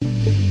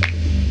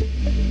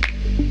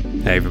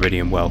Hey everybody,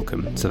 and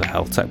welcome to the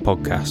Healthtech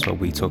podcast, where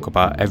we talk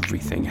about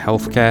everything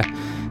healthcare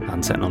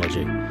and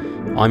technology.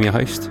 I'm your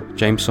host,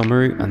 James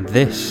Somaru, and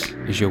this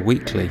is your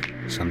weekly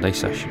Sunday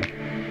session.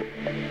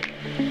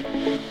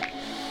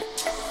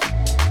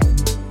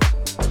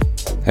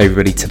 Hey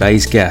everybody,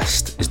 today's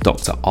guest is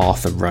Dr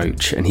Arthur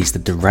Roach, and he's the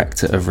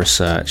Director of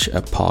Research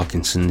at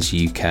Parkinson's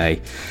UK.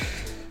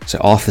 So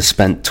Arthur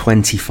spent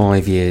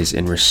 25 years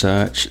in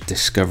research,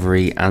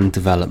 discovery and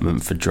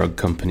development for drug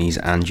companies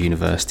and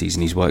universities,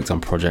 and he's worked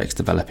on projects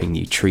developing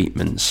new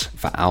treatments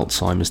for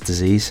Alzheimer's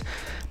disease,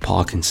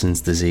 Parkinson's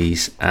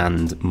disease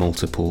and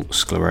multiple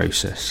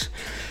sclerosis.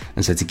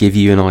 And so to give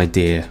you an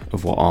idea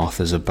of what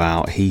Arthur's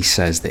about, he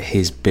says that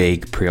his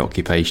big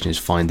preoccupation is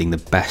finding the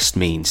best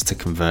means to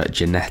convert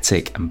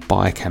genetic and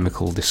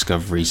biochemical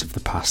discoveries of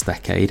the past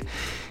decade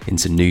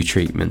into new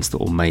treatments that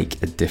will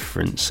make a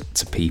difference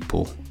to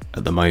people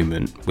at the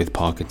moment with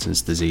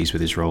Parkinson's disease,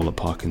 with his role at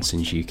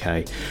Parkinson's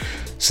UK.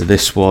 So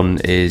this one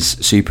is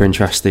super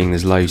interesting.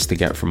 There's loads to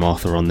get from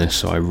Arthur on this,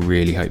 so I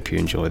really hope you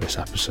enjoy this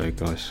episode,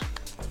 guys.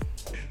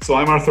 So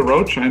I'm Arthur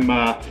Roach. I'm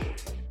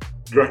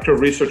Director of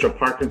Research at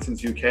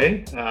Parkinson's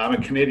UK. I'm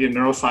a Canadian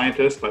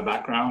neuroscientist by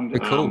background.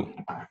 Cool.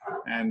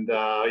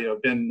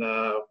 Been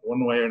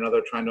one way or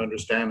another trying to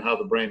understand how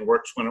the brain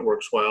works when it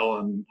works well,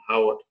 and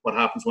what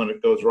happens when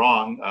it goes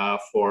wrong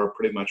for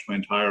pretty much my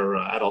entire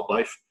adult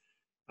life.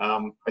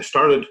 I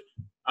started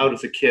out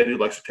as a kid who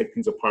likes to take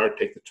things apart,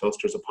 take the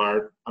toasters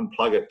apart,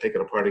 unplug it, take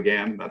it apart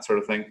again, that sort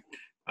of thing.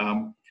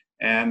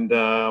 And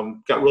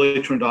got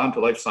really turned on to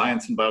life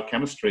science and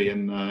biochemistry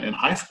in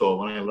high school,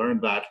 when I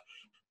learned that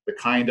the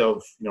kind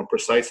of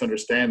precise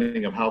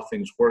understanding of how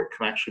things work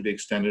can actually be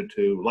extended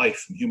to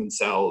life and human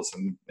cells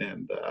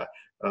and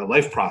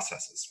life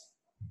processes.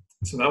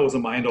 So that was a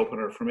mind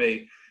opener for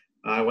me.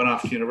 I went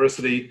off to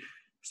university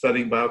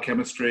studying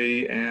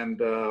biochemistry, and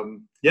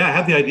I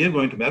had the idea of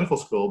going to medical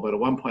school, but at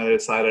one point I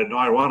decided, no,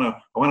 I want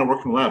to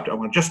work in the lab. I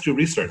want to just do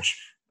research,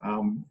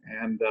 and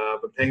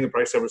been paying the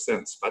price ever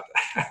since. But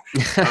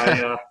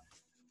I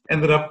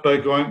ended up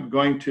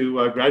going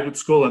to graduate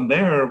school, and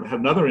there had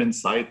another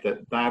insight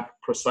that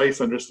precise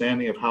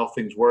understanding of how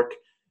things work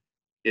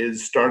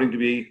is starting to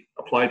be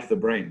applied to the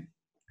brain.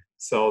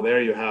 So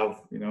there you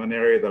have an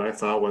area that I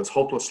thought was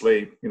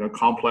hopelessly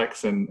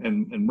complex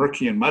and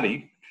murky and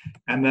muddy.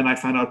 And then I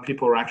found out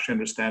people were actually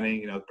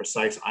understanding, the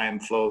precise ion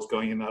flows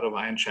going in and out of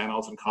ion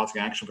channels and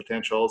causing action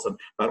potentials. And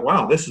thought,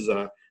 wow, this is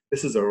a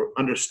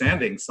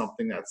understanding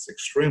something that's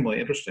extremely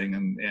interesting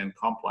and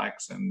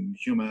complex and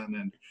human.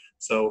 And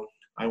so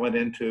I went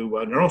into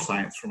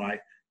neuroscience for my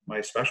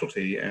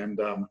specialty, and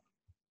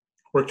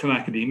worked in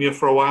academia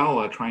for a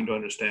while, trying to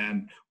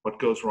understand what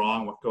goes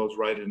wrong, what goes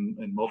right in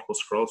multiple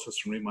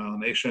sclerosis and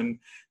remyelination.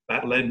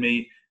 That led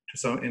me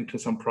into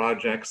some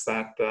projects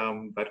that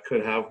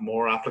could have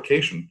more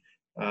application,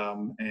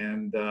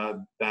 and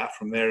that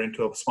from there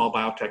into a small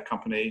biotech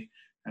company,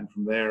 and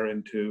from there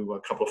into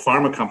a couple of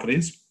pharma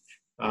companies.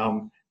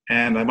 And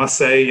I must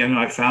say,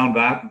 I found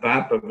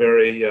that a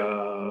very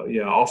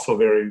also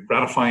very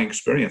gratifying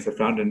experience. I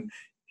found in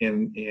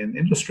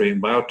industry,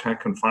 in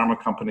biotech and pharma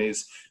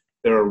companies,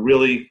 there are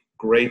really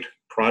great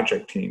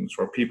project teams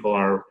where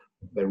people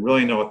they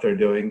really know what they're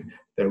doing.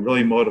 They're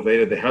really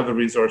motivated. They have the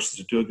resources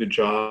to do a good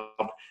job,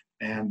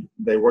 and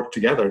they work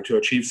together to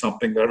achieve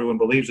something that everyone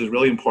believes is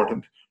really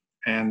important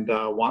and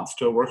wants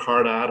to work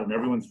hard at, and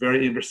everyone's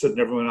very interested in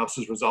everyone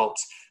else's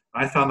results.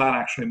 I found that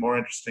actually more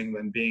interesting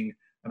than being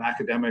an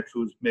academic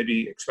who's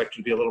maybe expected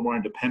to be a little more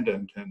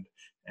independent and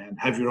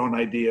have your own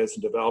ideas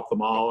and develop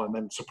them all and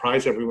then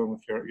surprise everyone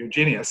with your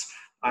genius.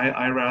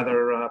 I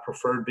rather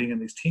preferred being in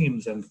these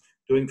teams and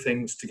doing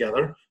things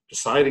together,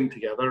 deciding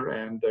together,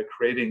 and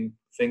creating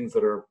things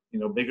that are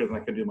bigger than I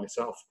could do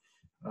myself.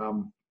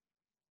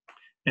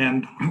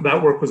 And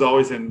that work was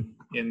always in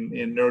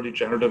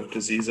neurodegenerative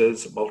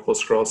diseases, multiple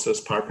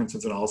sclerosis,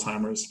 Parkinson's, and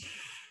Alzheimer's.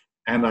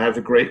 And I have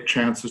the great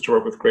chances to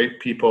work with great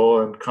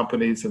people and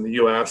companies in the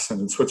US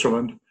and in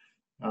Switzerland.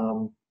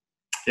 And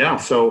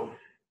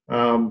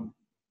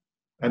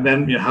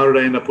then how did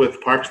I end up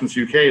with Parkinson's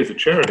UK as a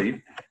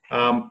charity?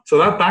 So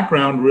that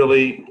background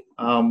really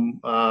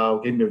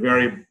gave me a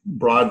very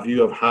broad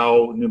view of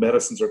how new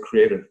medicines are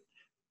created,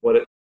 what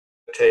it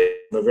takes,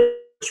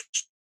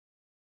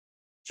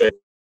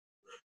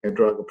 a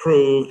drug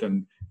approved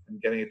and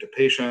getting it to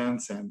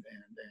patients and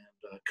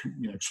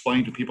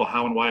explaining to people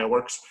how and why it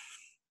works.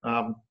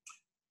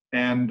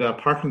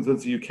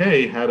 Parkinson's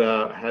UK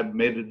had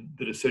made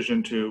the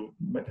decision to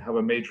have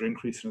a major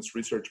increase in its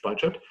research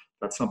budget.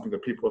 That's something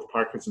that people with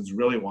Parkinson's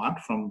really want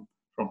from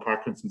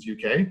Parkinson's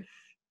UK.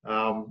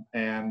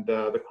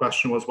 The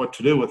question was what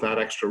to do with that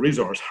extra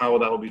resource, how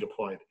that will be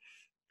deployed.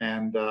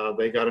 And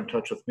they got in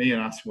touch with me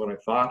and asked me what I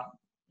thought.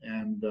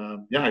 And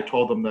I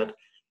told them that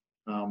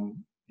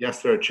yes,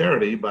 they're a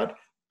charity, but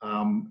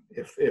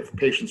if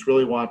patients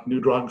really want new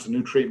drugs and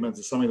new treatments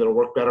and something that will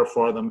work better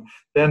for them,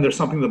 then there's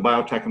something that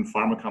biotech and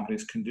pharma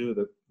companies can do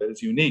that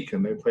is unique,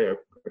 and they play a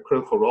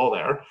critical role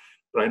there.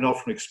 But I know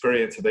from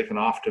experience that they can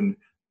often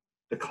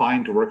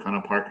decline to work on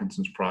a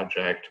Parkinson's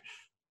project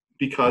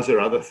because there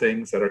are other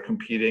things that are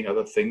competing,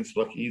 other things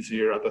look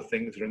easier, other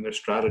things are in their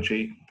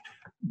strategy.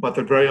 But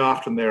very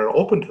often they're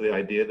open to the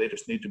idea, they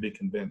just need to be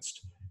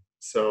convinced.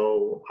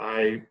 So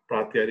I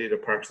brought the idea to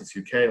Parkinson's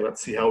UK.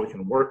 Let's see how we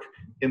can work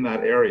in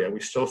that area. We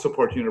still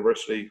support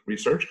university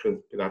research because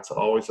that's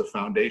always a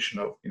foundation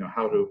of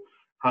how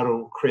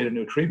to create a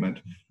new treatment.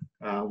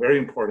 Very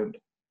important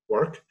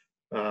work.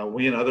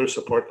 We and others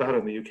support that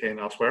in the UK and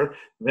elsewhere.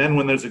 Then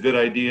when there's a good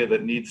idea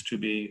that needs to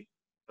be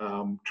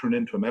turned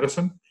into a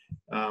medicine,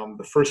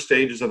 the first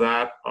stages of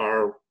that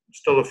are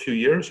still a few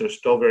years. They're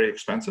still very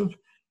expensive.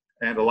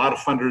 And a lot of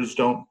funders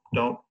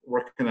don't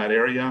work in that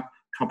area.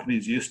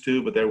 Companies used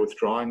to, but they're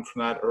withdrawing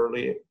from that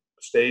early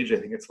stage. I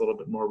think it's a little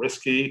bit more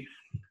risky.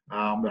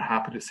 They're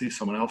happy to see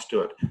someone else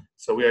do it.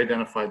 So we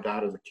identified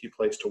that as a key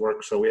place to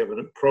work. So we have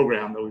a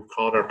program that we've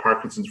called our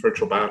Parkinson's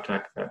Virtual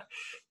Biotech,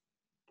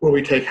 where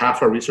we take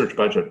half our research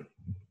budget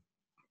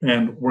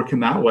and work in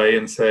that way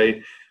and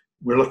say,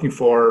 we're looking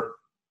for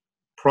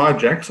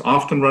projects,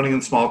 often running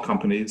in small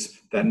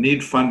companies, that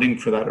need funding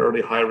for that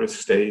early high-risk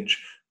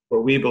stage, where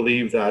we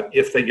believe that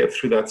if they get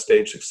through that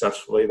stage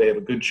successfully, they have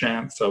a good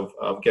chance of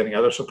getting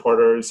other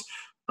supporters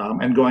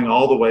and going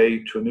all the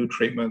way to a new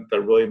treatment that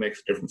really makes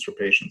a difference for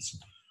patients.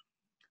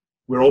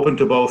 We're open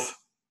to both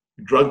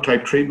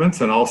drug-type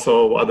treatments and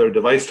also other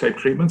device-type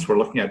treatments. We're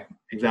looking at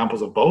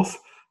examples of both.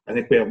 I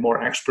think we have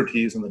more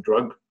expertise on the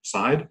drug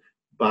side,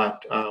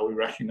 but we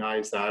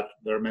recognize that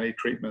there are many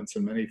treatments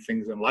and many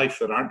things in life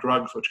that aren't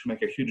drugs, which can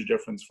make a huge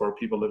difference for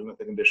people living with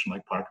a condition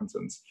like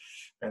Parkinson's.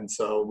 And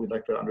so we'd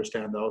like to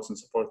understand those and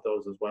support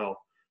those as well.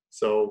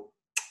 So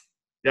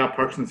yeah,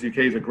 Parkinson's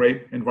UK is a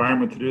great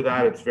environment to do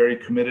that. It's very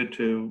committed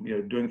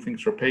to doing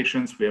things for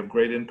patients. We have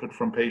great input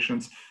from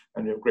patients,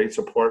 and we have great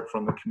support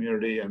from the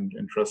community and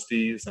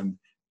trustees. And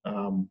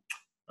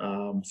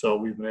so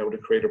we've been able to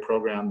create a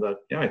program that,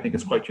 I think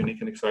is quite unique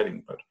and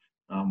exciting. But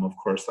of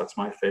course, that's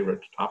my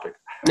favorite topic.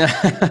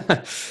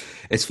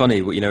 It's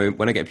funny,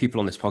 when I get people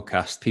on this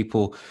podcast,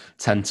 people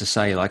tend to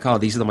say like, oh,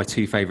 these are my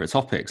two favorite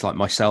topics, like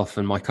myself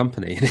and my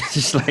company. And it's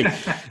just like,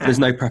 there's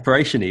no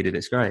preparation needed.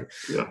 It's great.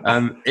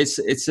 Yeah.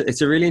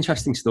 It's a really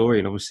interesting story.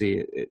 And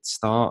obviously it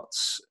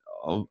starts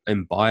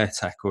in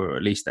biotech, or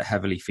at least it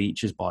heavily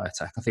features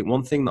biotech. I think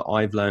one thing that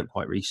I've learned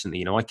quite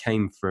recently, I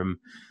came from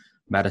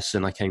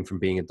medicine. I came from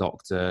being a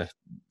doctor,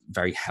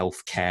 very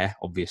healthcare,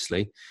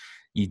 obviously.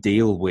 You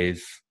deal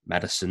with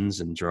medicines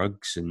and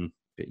drugs and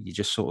you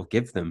just sort of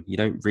give them. You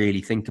don't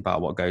really think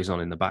about what goes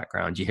on in the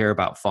background. You hear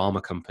about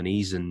pharma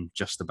companies and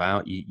just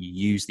about, you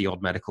use the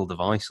odd medical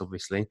device,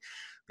 obviously,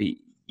 but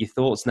your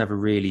thoughts never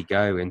really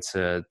go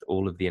into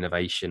all of the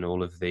innovation,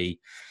 all of the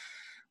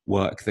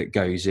work that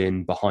goes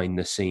in behind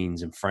the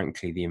scenes, and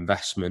frankly, the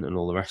investment and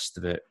all the rest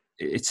of it.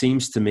 It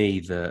seems to me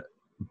that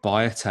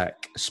biotech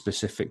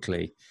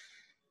specifically,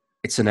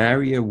 it's an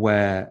area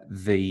where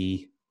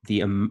the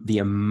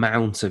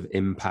amount of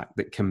impact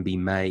that can be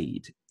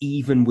made,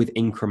 even with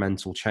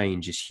incremental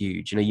change, is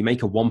huge. You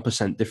make a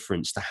 1%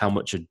 difference to how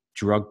much a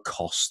drug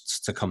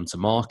costs to come to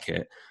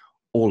market.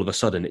 All of a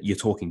sudden, you're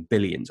talking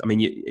billions. I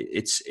mean,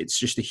 it's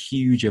just a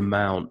huge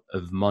amount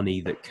of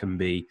money that can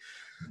be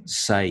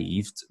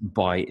saved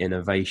by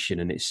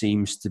innovation, and it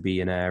seems to be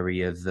an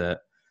area that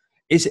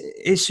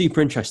is super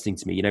interesting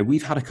to me.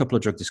 We've had a couple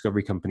of drug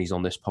discovery companies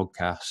on this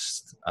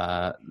podcast,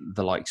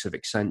 the likes of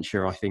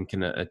Accenture, I think,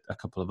 and a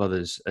couple of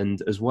others.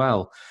 And as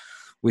well,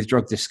 with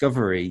drug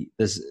discovery,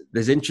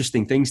 there's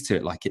interesting things to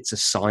it. Like, it's a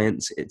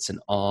science, it's an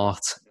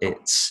art,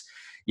 it's,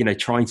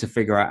 trying to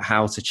figure out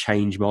how to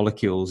change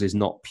molecules is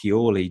not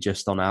purely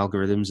just on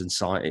algorithms and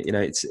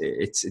science.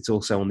 It's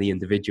also on the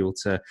individual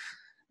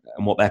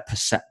and what their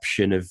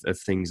perception of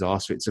things are.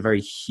 So it's a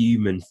very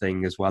human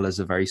thing as well as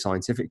a very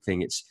scientific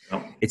thing.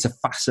 It's a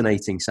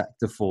fascinating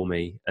sector for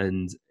me,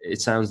 and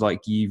it sounds like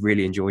you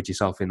really enjoyed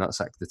yourself in that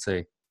sector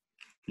too.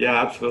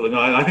 Yeah, absolutely.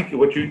 No, I think the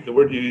word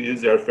you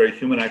use there is very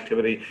human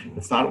activity.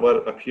 It's not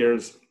what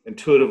appears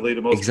intuitively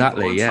to most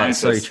exactly, people. Yeah, it's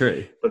so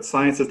true. But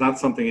science is not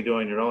something you do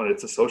on your own.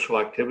 It's a social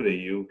activity.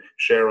 You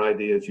share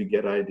ideas, you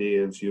get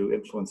ideas, you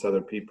influence other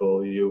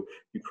people, you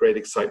create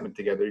excitement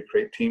together, you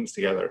create teams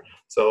together.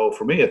 So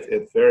for me,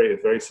 it's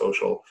very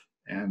social.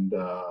 And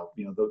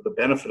the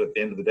benefit at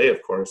the end of the day,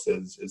 of course,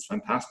 is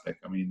fantastic.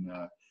 I mean,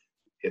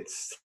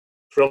 it's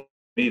thrilling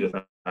to me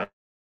to that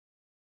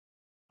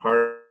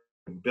part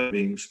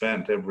being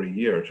spent every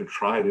year to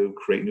try to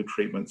create new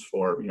treatments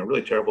for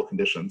really terrible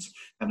conditions.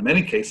 And in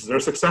many cases, there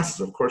are successes.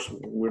 Of course,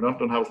 we don't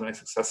have as many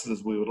successes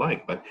as we would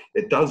like, but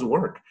it does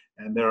work.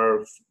 And there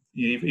are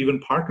even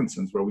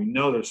Parkinson's, where we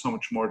know there's so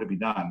much more to be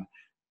done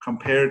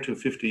compared to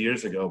 50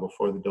 years ago,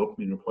 before the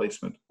dopamine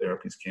replacement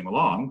therapies came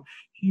along.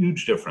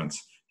 Huge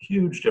difference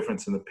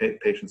in the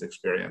patient's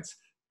experience.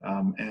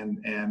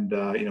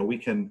 We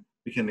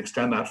can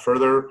extend that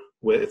further.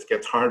 It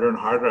gets harder and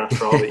harder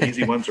after all the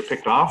easy ones are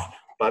picked off.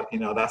 But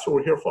that's what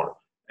we're here for,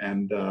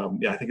 and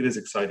I think it is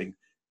exciting.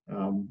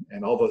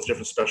 And all those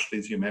different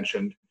specialties you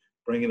mentioned,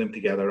 bringing them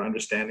together,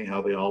 understanding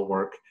how they all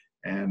work,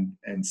 and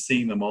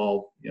seeing them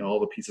all, all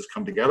the pieces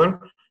come together.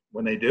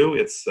 When they do,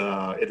 it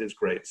is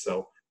great.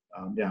 So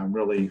I'm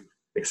really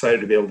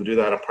excited to be able to do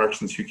that at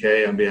Parkinson's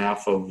UK on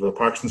behalf of the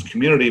Parkinson's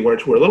community, where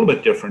we're a little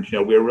bit different.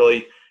 We're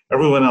really,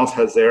 everyone else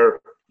has their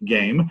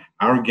game.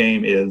 Our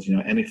game is,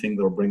 anything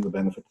that will bring the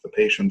benefit to the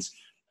patients.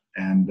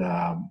 And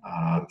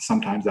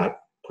sometimes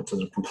that puts us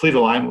in complete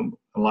alignment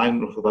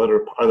with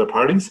other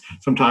parties.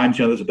 Sometimes,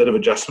 there's a bit of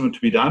adjustment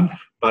to be done,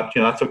 but,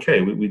 that's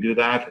okay. We do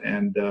that.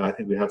 And I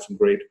think we have some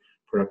great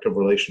productive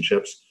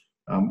relationships.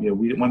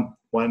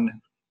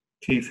 One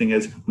key thing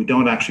is we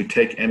don't actually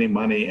take any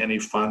money, any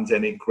funds,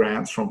 any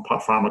grants from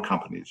pharma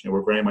companies.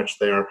 We're very much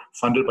there,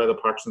 funded by the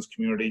Parkinson's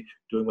community,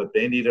 doing what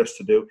they need us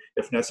to do.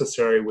 If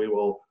necessary, we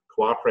will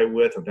cooperate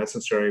with. If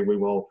necessary, we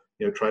will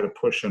try to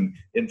push and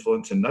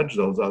influence and nudge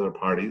those other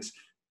parties.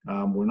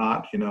 We're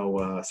not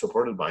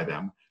supported by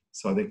them.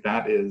 So I think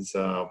that is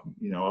a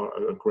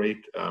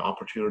great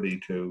opportunity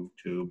to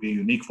be a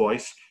unique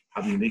voice,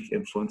 have a unique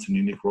influence and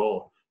unique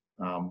role.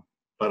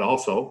 But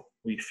also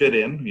we fit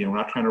in. We're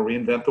not trying to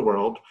reinvent the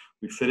world.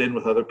 We fit in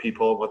with other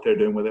people, what they're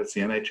doing, whether it's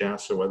the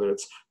NHS or whether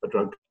it's a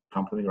drug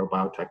company or a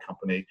biotech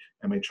company,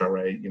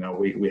 MHRA.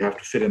 We have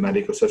to fit in that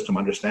ecosystem,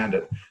 understand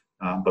it.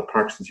 But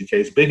Parkinson's UK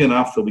is big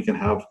enough that we can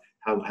have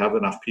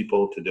enough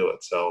people to do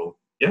it. So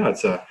yeah,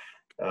 it's a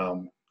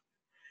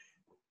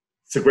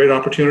great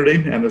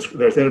opportunity, and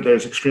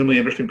there's extremely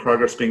interesting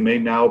progress being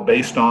made now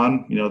based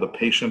on the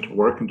patient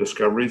work and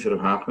discoveries that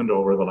have happened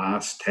over the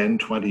last 10,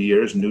 20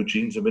 years. New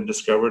genes have been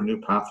discovered, new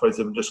pathways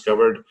have been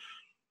discovered.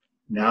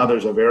 Now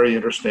there's a very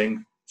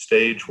interesting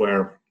stage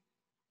where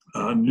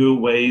new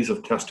ways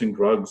of testing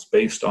drugs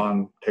based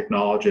on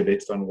technology,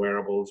 based on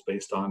wearables,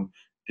 based on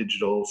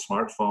digital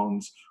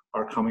smartphones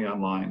are coming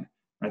online.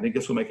 I think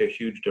this will make a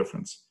huge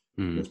difference.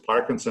 Because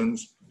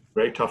Parkinson's,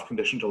 very tough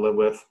condition to live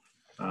with.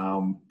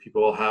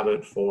 People will have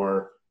it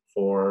for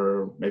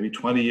maybe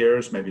 20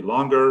 years, maybe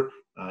longer.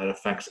 It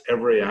affects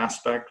every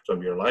aspect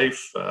of your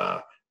life.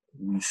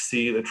 We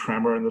see the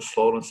tremor and the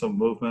slowness of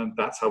movement.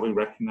 That's how we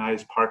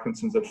recognize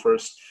Parkinson's at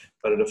first,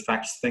 but it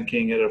affects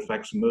thinking, it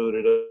affects mood,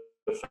 it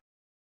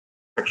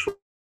affects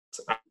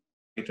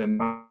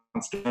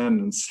appetite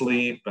and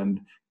sleep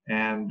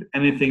and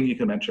anything you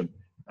can mention.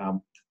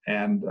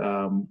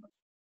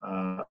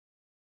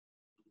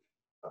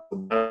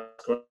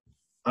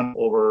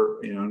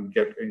 Over,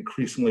 get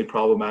increasingly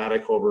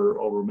problematic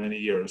over many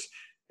years.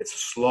 It's a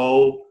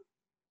slow,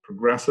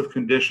 progressive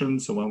condition.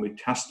 So when we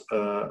test,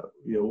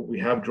 we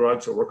have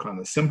drugs that work on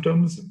the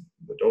symptoms,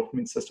 the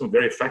dopamine system,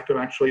 very effective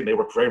actually. They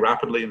work very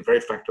rapidly and very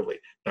effectively.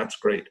 That's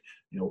great.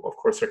 Of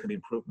course there can be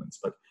improvements,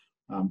 but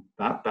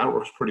that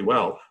works pretty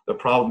well. The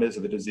problem is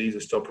that the disease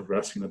is still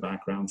progressing in the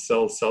background.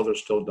 Cells are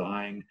still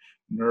dying.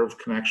 Nerve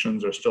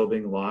connections are still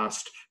being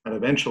lost, and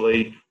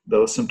eventually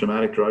those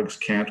symptomatic drugs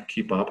can't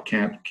keep up,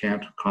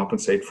 can't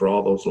compensate for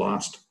all those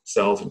lost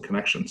cells and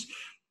connections.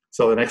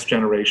 So the next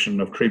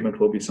generation of treatment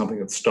will be something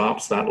that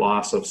stops that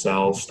loss of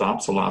cells,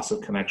 stops the loss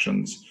of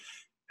connections,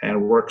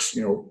 and works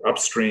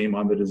upstream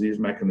on the disease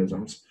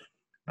mechanisms.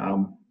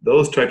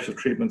 Those types of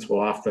treatments will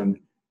often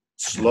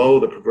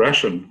slow the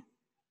progression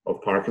of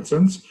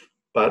Parkinson's,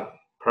 but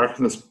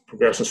Parkinson's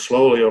progresses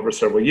slowly over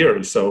several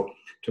years. So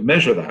to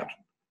measure that,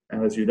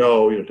 and as you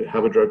know, to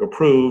have a drug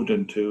approved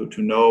and to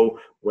know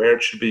where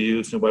it should be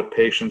used and what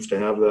patients, to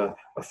have the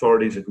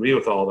authorities agree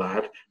with all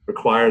that,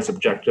 requires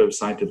objective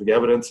scientific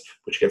evidence,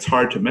 which gets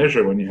hard to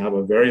measure when you have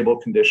a variable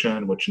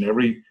condition, which in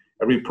every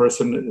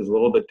person is a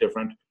little bit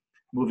different,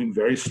 moving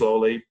very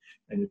slowly,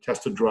 and you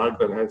test a drug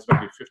that has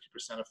maybe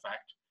 50%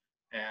 effect.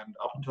 And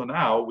up until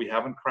now, we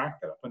haven't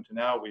cracked that. Up until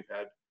now, we've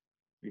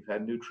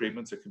had new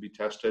treatments that could be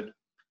tested,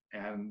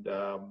 and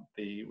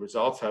the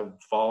results have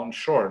fallen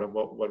short of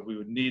what we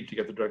would need to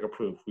get the drug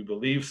approved. We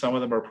believe some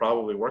of them are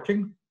probably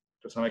working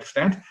to some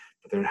extent,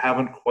 but they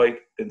haven't quite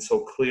been so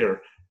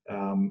clear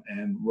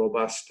and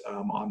robust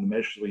on the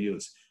measures we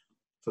use.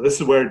 So this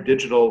is where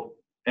digital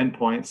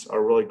endpoints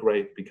are really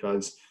great,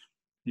 because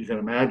you can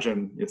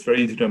imagine, it's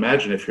very easy to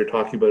imagine if you're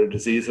talking about a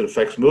disease that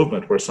affects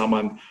movement, where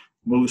someone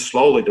moves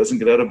slowly, doesn't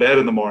get out of bed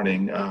in the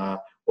morning,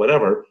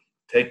 whatever,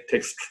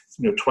 takes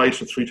twice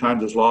or three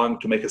times as long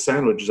to make a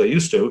sandwich as I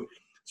used to.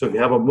 So if you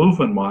have a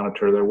movement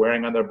monitor they're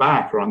wearing on their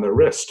back or on their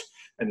wrist,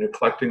 and you're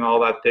collecting all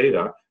that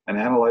data and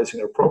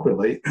analyzing it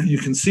appropriately, you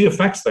can see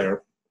effects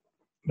there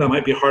that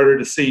might be harder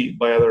to see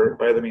by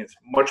other means.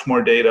 Much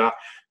more data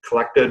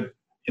collected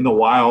in the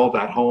wild,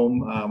 at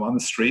home, on the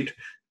street,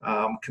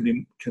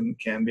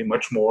 can be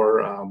much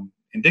more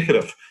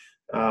indicative.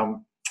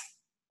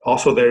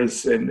 Also,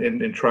 there's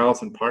in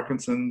trials in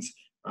Parkinson's,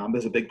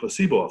 there's a big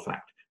placebo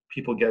effect.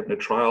 People get in a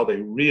trial, they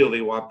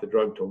really want the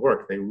drug to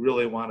work. They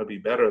really want to be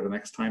better the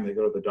next time they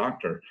go to the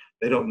doctor.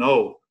 They don't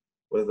know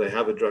whether they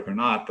have the drug or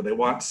not, but they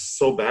want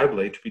so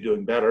badly to be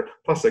doing better.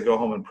 Plus, they go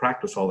home and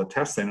practice all the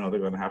tests they know they're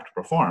going to have to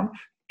perform.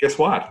 Guess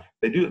what?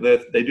 They do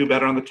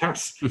better on the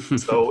tests.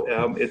 So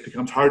it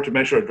becomes hard to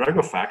measure a drug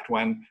effect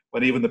when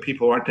even the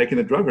people who aren't taking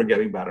the drug are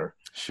getting better.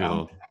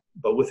 Sure.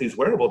 But with these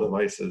wearable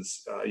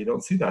devices, you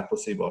don't see that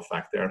placebo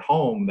effect. They're at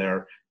home,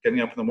 they're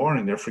getting up in the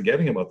morning, they're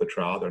forgetting about the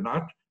trial, they're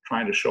not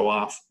trying to show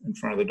off in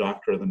front of the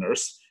doctor or the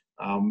nurse,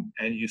 and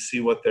you see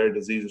what their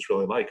disease is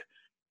really like.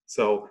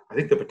 So I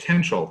think the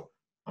potential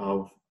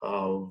of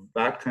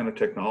that kind of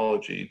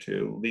technology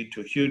to lead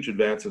to huge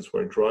advances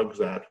where drugs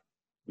that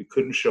we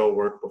couldn't show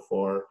work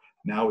before,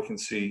 now we can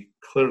see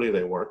clearly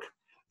they work.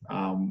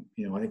 I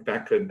think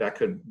that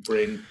could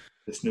bring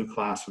this new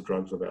class of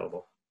drugs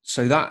available.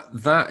 So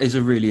that is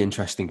a really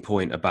interesting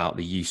point about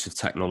the use of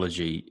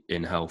technology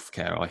in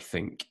healthcare, I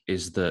think,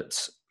 is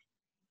that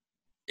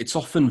it's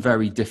often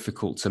very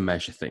difficult to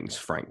measure things,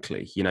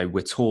 frankly.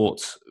 We're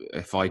taught,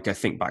 if I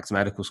think back to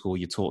medical school,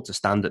 you're taught to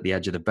stand at the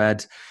edge of the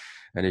bed.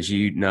 And as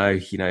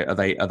are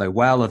they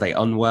well? Are they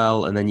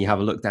unwell? And then you have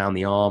a look down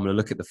the arm and a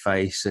look at the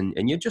face,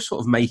 and you're just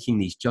sort of making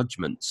these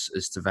judgments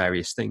as to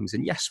various things.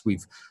 And yes,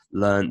 we've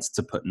learned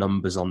to put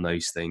numbers on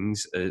those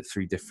things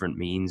through different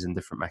means and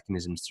different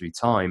mechanisms through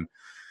time.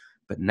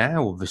 But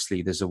now,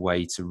 obviously, there's a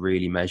way to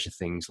really measure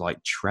things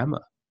like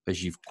tremor,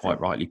 as you've quite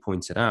rightly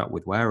pointed out,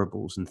 with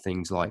wearables and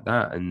things like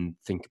that, and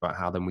think about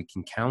how then we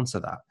can counter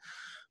that.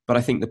 But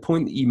I think the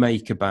point that you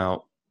make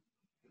about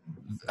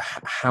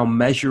how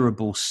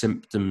measurable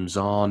symptoms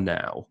are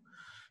now,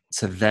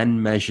 to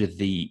then measure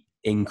the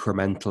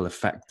incremental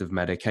effect of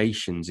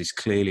medications, is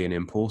clearly an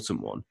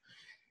important one.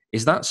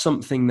 Is that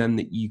something then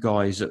that you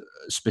guys,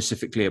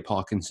 specifically at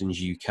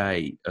Parkinson's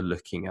UK, are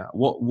looking at?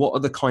 What are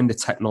the kind of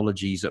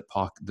technologies that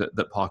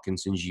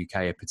Parkinson's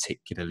UK are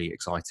particularly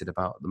excited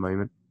about at the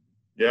moment?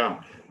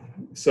 Yeah,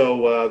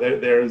 so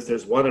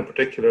there's one in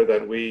particular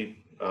that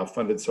we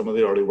funded some of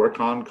the early work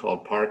on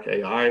called Park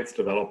AI. It's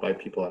developed by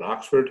people at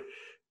Oxford,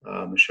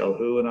 Michelle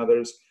Hu and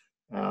others,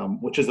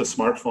 which is a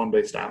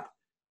smartphone-based app,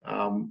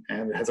 and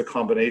it has a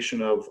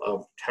combination of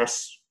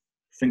tests,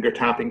 finger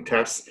tapping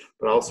tests,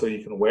 but also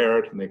you can wear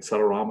it, and the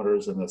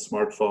accelerometers in the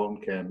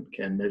smartphone can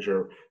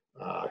measure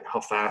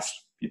how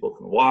fast people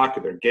can walk,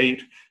 their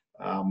gait.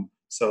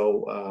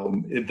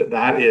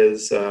 That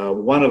is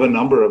one of a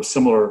number of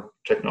similar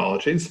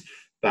technologies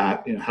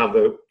that have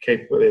the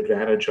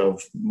advantage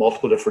of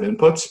multiple different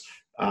inputs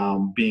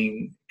can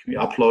be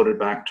uploaded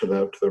back to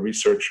the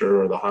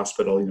researcher or the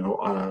hospital,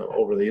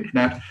 over the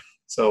internet.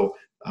 So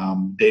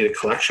data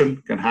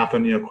collection can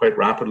happen, quite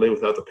rapidly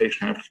without the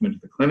patient having to come into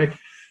the clinic.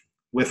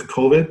 With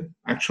COVID,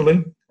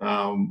 actually,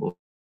 a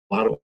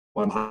lot of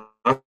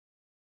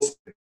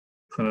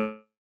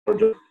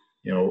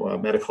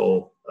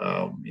medical,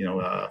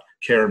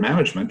 care and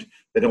management,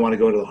 they don't want to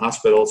go to the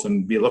hospitals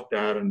and be looked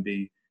at and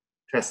be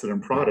tested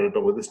and prodded.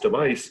 But with this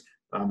device,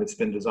 it's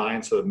been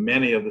designed so that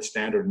many of the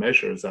standard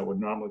measures that would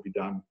normally be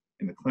done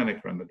in the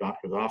clinic or in the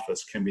doctor's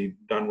office can be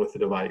done with the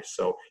device.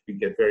 So you can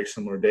get very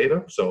similar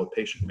data. So the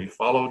patient can be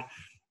followed.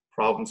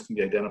 Problems can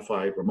be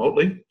identified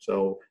remotely.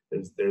 So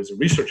there's a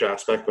research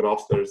aspect, but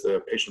also there's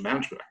the patient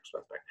management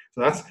aspect. So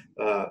that's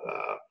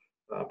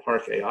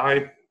Park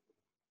AI.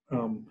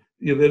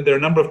 There are a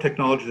number of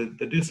technologies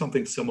that do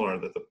something similar,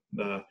 that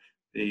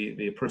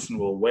the person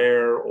will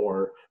wear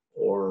or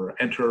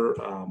enter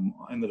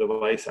in the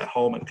device at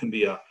home. It can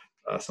be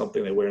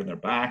something they wear in their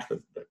back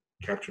that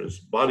captures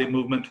body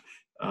movement.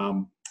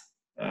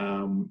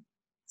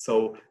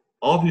 So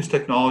all these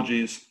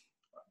technologies,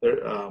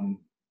 they're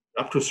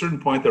up to a certain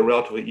point, they're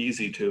relatively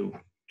easy to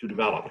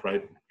develop,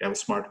 right? You have a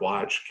smart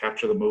watch,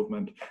 capture the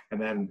movement,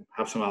 and then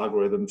have some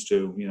algorithms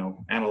to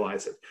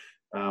analyze it.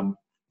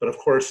 But of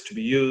course, to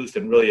be used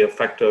and really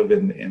effective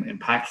and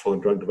impactful in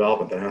drug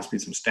development, there has to be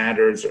some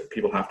standards, or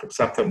people have to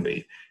accept them.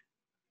 The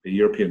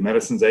European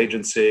Medicines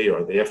Agency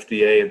or the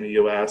FDA in the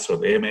US or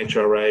the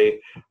MHRA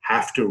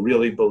have to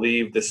really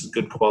believe this is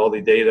good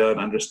quality data and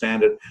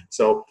understand it.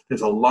 So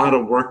there's a lot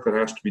of work that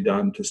has to be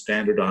done to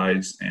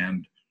standardize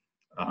and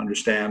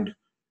understand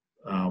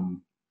the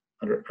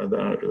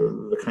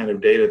kind of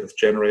data that's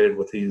generated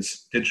with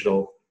these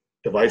digital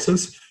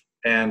devices.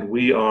 And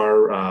we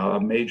are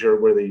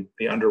we're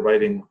the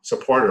underwriting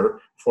supporter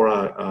for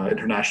an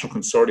international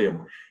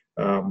consortium.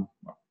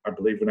 I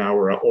believe now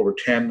we're over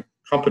 10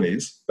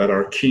 companies that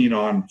are keen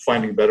on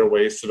finding better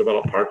ways to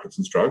develop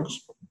Parkinson's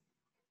drugs.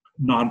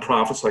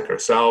 Nonprofits like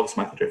ourselves,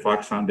 Michael J.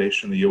 Fox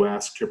Foundation in the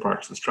US, Cure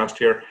Parkinson's Trust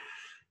here,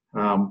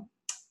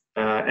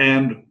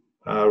 and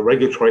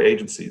regulatory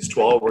agencies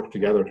to all work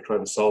together to try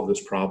to solve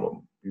this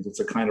problem. Because it's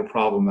a kind of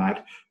problem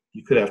that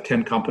you could have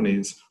 10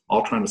 companies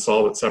all trying to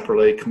solve it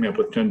separately, coming up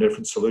with 10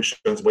 different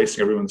solutions,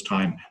 wasting everyone's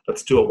time.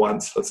 Let's do it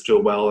once, let's do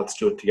it well, let's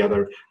do it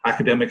together.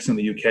 Academics in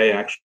the UK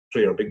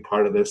actually are a big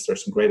part of this.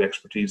 There's some great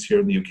expertise here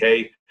in the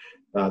UK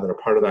that are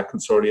part of that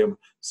consortium.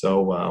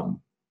 So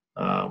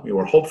we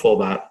were hopeful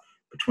that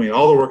between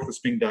all the work that's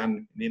being done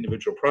in the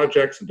individual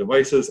projects and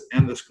devices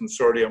and this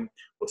consortium,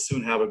 we'll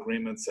soon have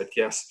agreements that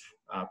yes,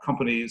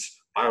 companies,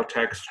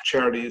 biotechs,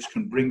 charities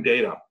can bring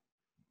data.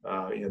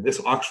 This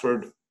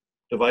Oxford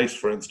device,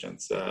 for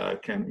instance,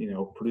 can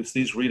produce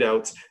these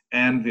readouts,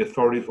 and the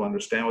authorities will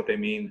understand what they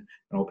mean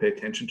and will pay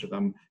attention to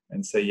them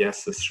and say,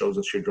 yes, this shows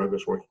us your drug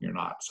is working or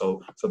not.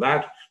 So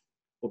that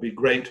will be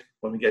great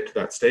when we get to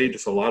that stage.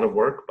 It's a lot of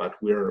work, but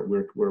we're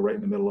right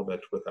in the middle of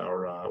it with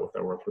our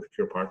work with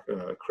Cure Park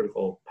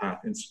Critical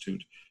Path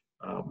Institute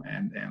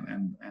and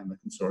the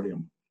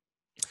consortium.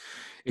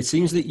 It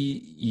seems that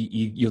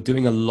you're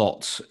doing a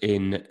lot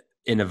in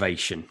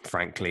innovation,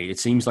 frankly. It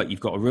seems like you've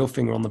got a real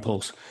finger on the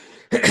pulse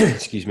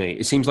excuse me,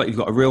 it seems like you've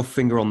got a real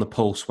finger on the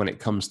pulse when it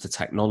comes to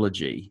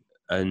technology.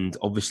 And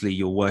obviously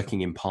you're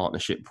working in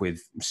partnership with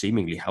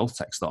seemingly health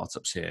tech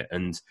startups here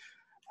and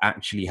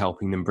actually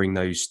helping them bring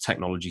those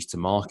technologies to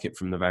market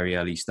from the very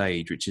early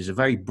stage, which is a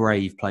very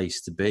brave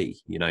place to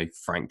be, you know,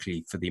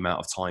 frankly, for the amount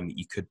of time that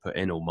you could put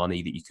in or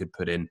money that you could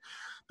put in.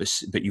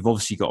 But you've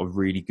obviously got a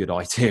really good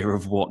idea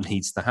of what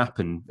needs to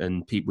happen.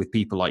 And with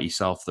people like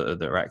yourself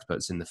that are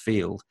experts in the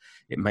field,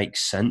 it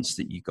makes sense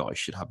that you guys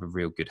should have a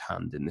real good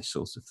hand in this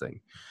sort of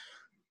thing.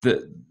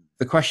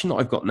 The question that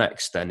I've got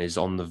next then is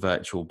on the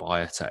virtual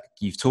biotech.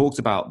 You've talked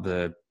about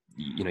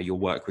your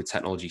work with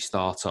technology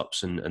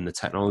startups and the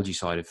technology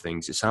side of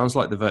things. It sounds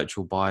like the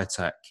virtual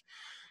biotech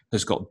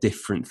has got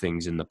different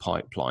things in the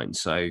pipeline.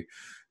 So do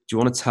you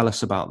want to tell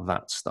us about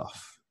that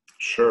stuff?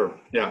 Sure.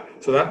 Yeah.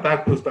 So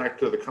that goes back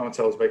to the comments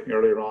I was making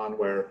earlier on,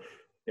 where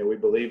we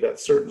believe that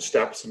certain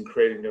steps in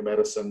creating new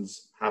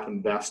medicines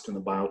happen best in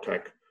the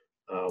biotech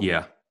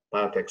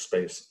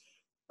space.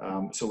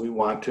 So we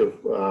want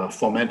to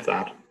foment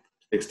that to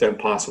the extent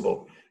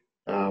possible.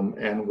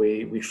 And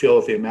we feel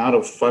that the amount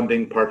of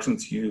funding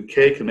Parkinson's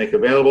UK can make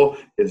available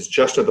is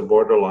just at the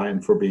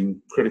borderline for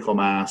being critical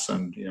mass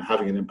and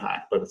having an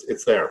impact, but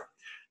it's there.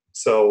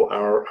 So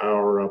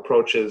our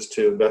approach is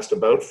to invest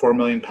about £4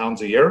 million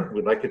a year.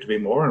 We'd like it to be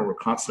more, and we're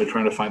constantly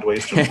trying to find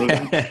ways to improve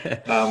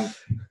them.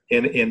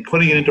 In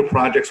putting it into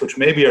projects which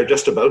maybe are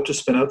just about to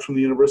spin out from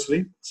the university.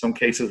 In some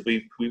cases,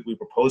 we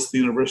propose to the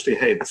university,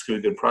 hey, this could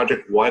be a good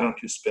project. Why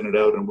don't you spin it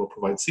out and we'll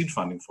provide seed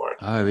funding for it?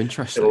 Oh,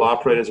 interesting. It'll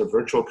operate as a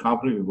virtual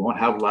company. We won't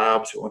have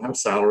labs. We won't have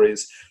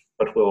salaries,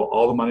 but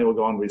all the money will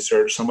go on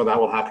research. Some of that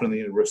will happen in the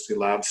university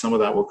lab. Some of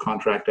that will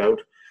contract out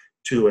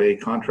to a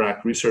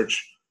contract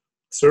research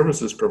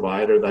services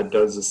provider that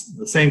does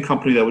the same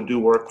company that would do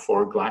work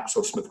for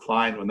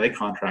GlaxoSmithKline when they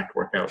contract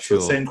work out.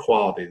 Sure. So the same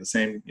quality, the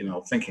same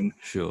thinking.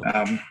 Sure.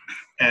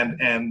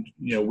 And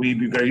we'd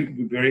be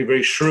very,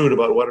 very shrewd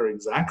about what are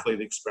exactly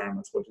the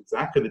experiments, what's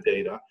exactly the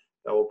data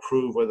that will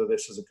prove whether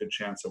this is a good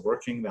chance of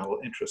working, that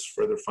will interest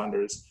further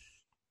funders.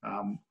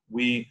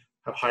 We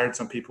have hired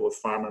some people with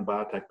pharma and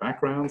biotech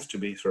backgrounds to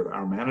be sort of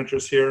our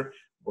managers here,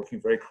 working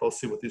very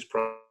closely with these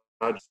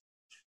projects.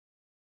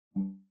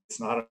 It's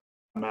not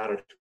a matter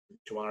of what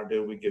you want to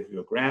do, we give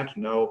you a grant.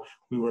 No,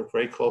 we work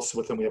very closely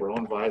with them. We have our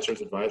own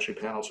advisory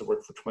panels who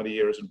work for 20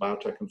 years in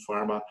biotech and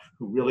pharma,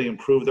 who really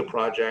improve the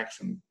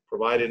projects and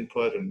provide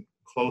input and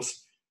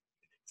close.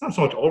 It's not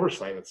so much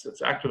oversight,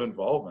 it's active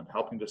involvement,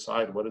 helping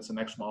decide what is the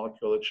next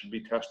molecule that should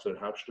be tested,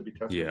 how should it be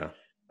tested.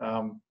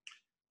 Yeah.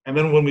 And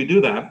then when we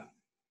do that,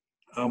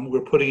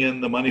 we're putting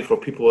in the money for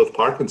people with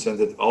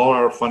Parkinson's. All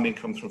our funding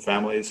comes from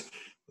families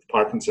with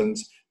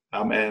Parkinson's,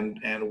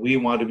 and we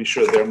want to be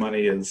sure their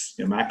money is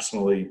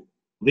maximally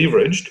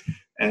leveraged.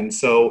 And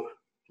so,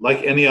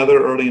 like any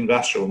other early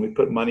investor, when we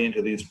put money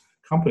into these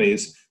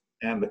companies,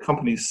 and the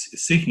company's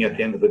seeking at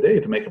the end of the day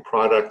to make a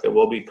product that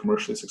will be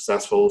commercially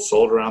successful,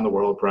 sold around the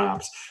world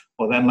perhaps,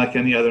 well then, like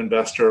any other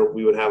investor,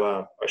 we would have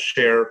a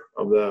share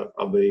of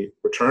the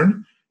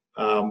return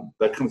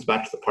that comes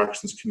back to the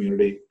Parkinson's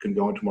community, can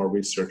go into more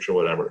research or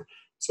whatever.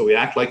 So we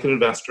act like an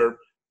investor.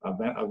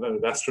 An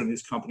investor in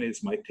these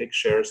companies might take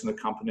shares in the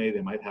company.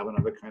 They might have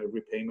another kind of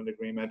repayment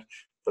agreement,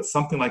 but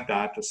something like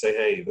that to say,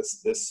 hey,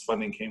 this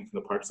funding came from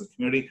the Parkinson's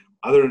community.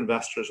 Other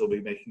investors will be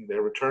making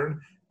their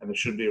return, and there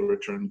should be a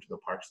return to the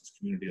Parkinson's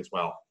community as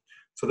well.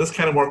 So this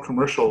kind of more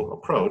commercial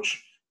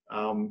approach,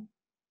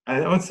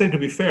 I would say, to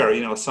be fair,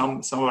 some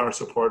of our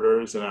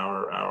supporters and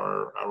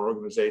our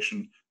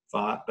organization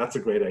thought that's a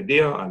great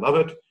idea. I love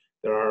it.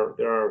 There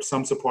are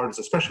some supporters,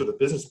 especially with a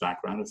business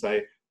background, who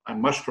say, I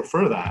much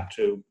prefer that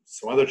to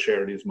some other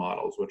charities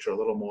models, which are a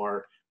little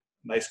more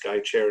nice guy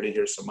charity,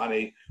 here's some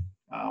money.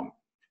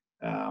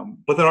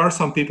 But there are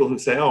some people who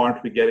say, oh,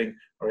 aren't we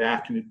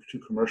acting too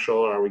commercial?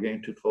 Or are we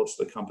getting too close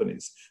to the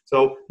companies?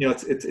 So,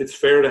 it's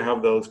fair to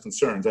have those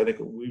concerns. I think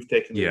we've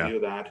taken the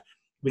view that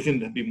we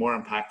can be more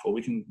impactful.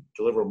 We can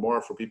deliver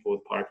more for people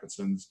with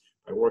Parkinson's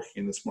by working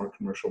in this more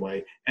commercial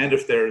way. And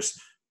if there's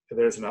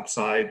an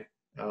upside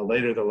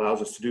later that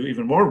allows us to do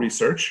even more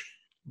research,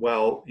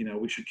 well,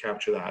 we should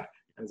capture that.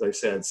 As I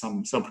said,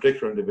 some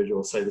particular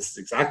individuals say this is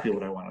exactly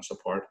what I want to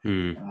support,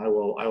 and I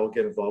will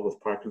get involved with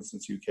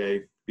Parkinson's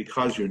UK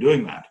because you're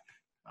doing that.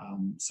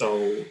 So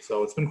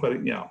it's been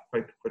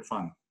quite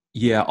fun.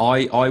 Yeah,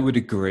 I would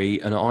agree,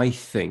 and I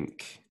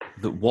think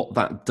that what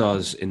that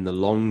does in the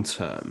long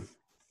term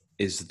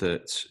is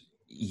that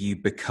you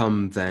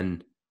become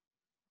then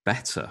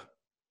better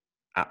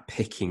at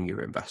picking your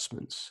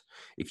investments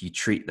if you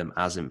treat them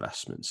as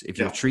investments. If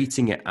you're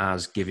treating it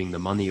as giving the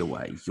money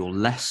away, you're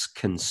less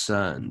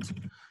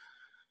concerned,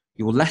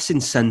 you're less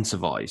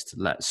incentivized,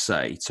 let's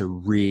say, to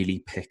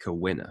really pick a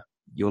winner.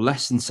 You're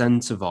less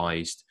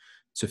incentivized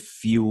to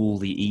fuel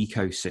the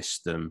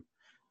ecosystem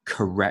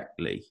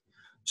correctly.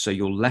 So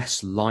you're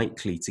less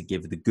likely to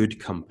give the good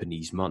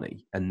companies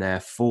money, and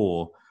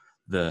therefore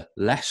the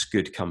less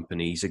good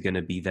companies are going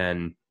to be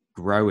then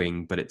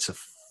growing, but it's a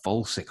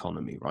false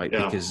economy, right?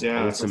 Because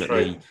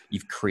ultimately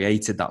you've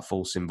created that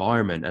false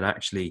environment, and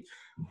actually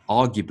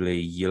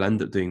arguably you'll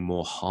end up doing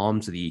more harm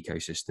to the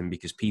ecosystem,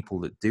 because people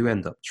that do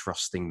end up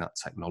trusting that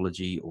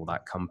technology or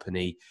that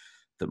company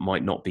that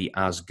might not be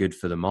as good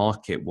for the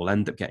market will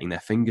end up getting their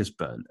fingers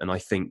burnt. And I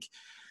think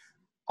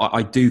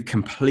I do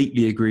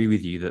completely agree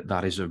with you that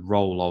that is a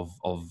role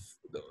of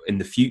in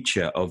the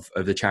future of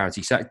the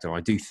charity sector.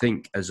 I do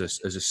think as a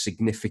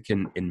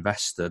significant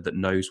investor that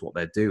knows what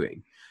they're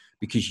doing,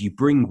 because you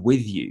bring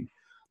with you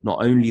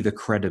not only the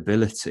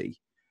credibility,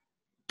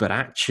 but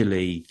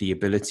actually the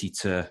ability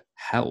to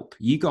help.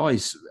 You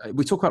guys,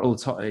 we talk about all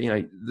the time, you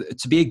know,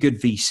 to be a good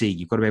VC,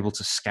 you've got to be able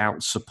to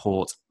scout,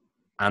 support,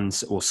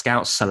 or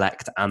scout,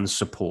 select, and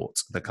support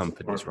the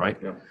companies, right?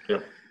 Yeah, yeah.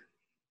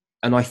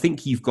 And I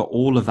think you've got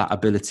all of that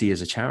ability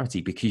as a charity,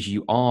 because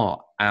you are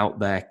out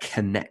there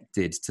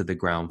connected to the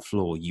ground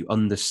floor. You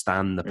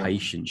understand the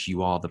patients,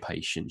 you are the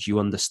patients. You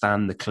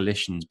understand the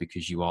clinicians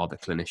because you are the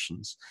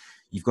clinicians.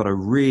 You've got a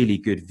really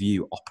good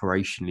view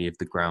operationally of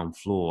the ground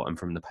floor and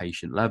from the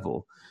patient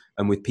level.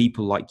 And with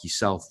people like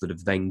yourself that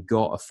have then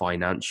got a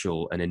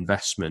financial, an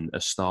investment, a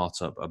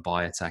startup, a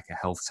biotech, a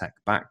health tech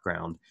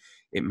background,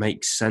 it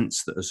makes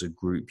sense that as a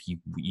group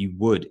you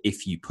would,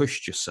 if you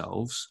pushed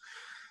yourselves,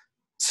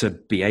 to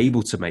be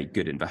able to make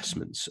good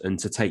investments and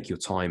to take your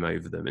time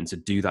over them and to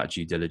do that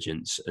due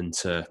diligence and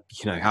to,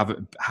 you know,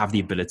 have the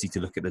ability to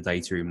look at the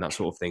data room, that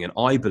sort of thing. And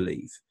I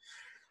believe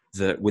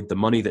that with the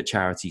money that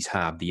charities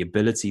have, the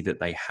ability that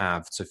they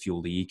have to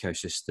fuel the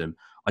ecosystem,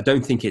 I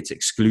don't think it's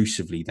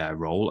exclusively their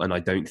role, and I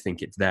don't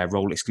think it's their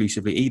role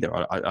exclusively either.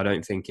 I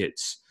don't think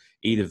it's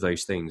either of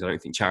those things. I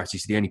don't think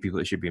charities are the only people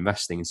that should be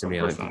investing, and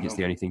similarly, I don't think it's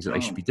the only things that they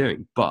should be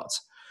doing. But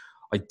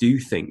I do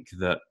think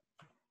that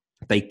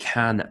they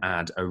can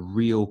add a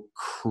real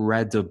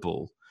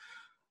credible,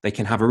 they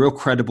can have a real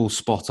credible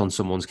spot on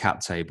someone's cap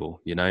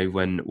table, you know,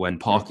 when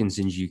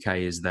Parkinson's UK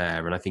is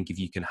there. And I think if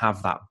you can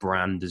have that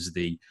brand as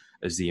the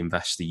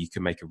investor, you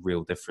can make a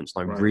real difference.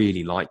 And I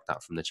really like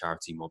that from the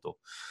charity model.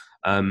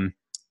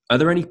 Are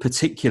there any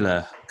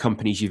particular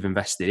companies you've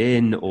invested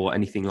in or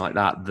anything like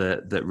that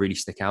that really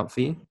stick out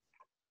for you?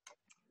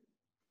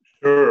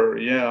 Sure.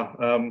 Yeah.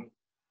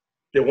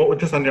 What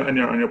just on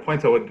your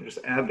point, I would just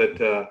add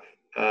that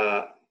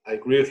I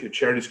agree with you.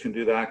 Charities can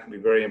do that; can be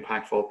very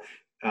impactful.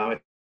 I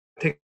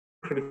think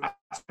pretty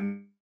fast,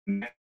 and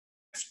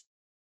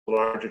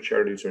larger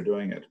charities are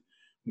doing it.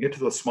 When you get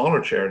to the smaller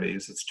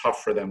charities, it's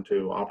tough for them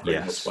to operate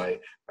in this way.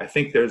 I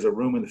think there's a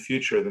room in the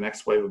future. The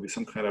next wave will be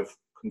some kind of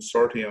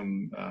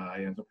consortium,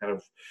 some kind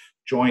of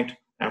joint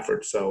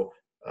effort. So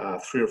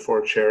 3 or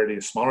 4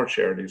 charities, smaller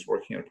charities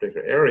working in a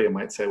particular area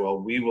might say, well,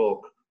 we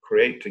will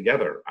create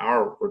together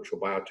our virtual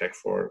biotech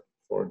for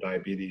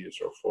diabetes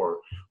or for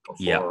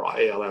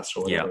ALS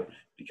or whatever,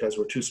 because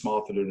we're too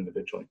small to do it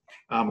individually.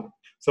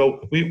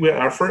 So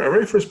our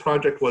very first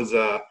project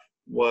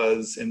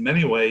was in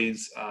many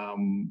ways,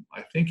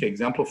 I think,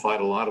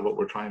 exemplified a lot of what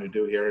we're trying to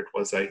do here. It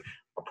was a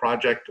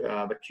project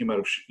that came out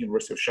of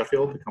University of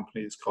Sheffield. The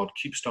company is called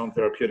Keepstone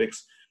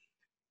Therapeutics.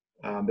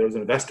 There was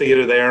an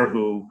investigator there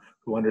who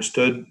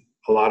understood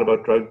a lot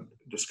about drug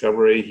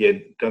discovery. He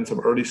had done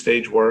some early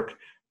stage work,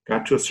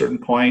 got to a certain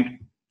point,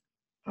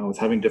 was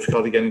having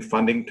difficulty getting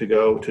funding to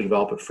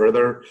develop it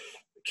further,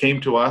 came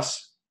to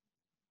us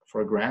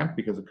for a grant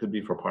because it could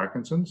be for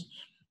Parkinson's.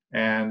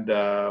 And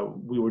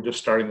we were just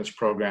starting this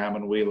program,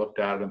 and we looked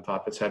at it and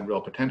thought this had real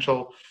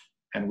potential.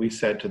 And we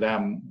said to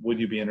them, would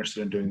you be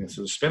interested in doing this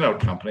as a spin-out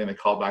company? And they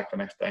called back the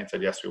next day and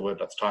said, yes, we would.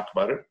 Let's talk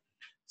about it.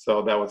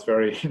 So that was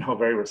very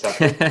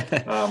receptive.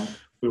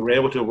 We were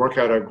able to work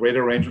out a great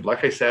arrangement.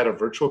 Like I said, a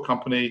virtual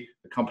company.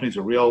 The company's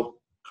a real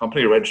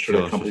company registered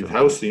at Companies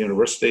House. The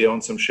university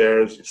owns some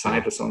shares. The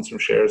scientists own some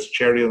shares.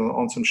 Charity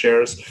owns some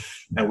shares.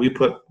 And we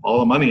put all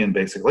the money in,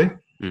 basically.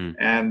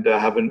 And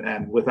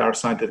with our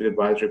scientific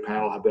advisory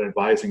panel, have been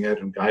advising it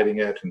and guiding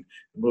it and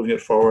moving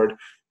it forward.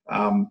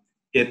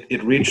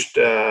 It reached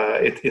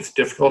its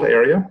difficult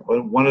area.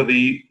 One of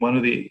the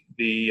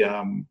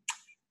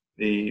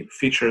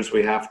features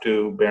we have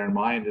to bear in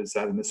mind is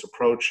that in this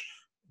approach,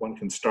 one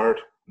can start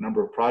a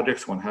number of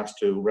projects. One has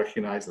to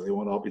recognize that they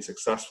won't all be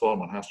successful, and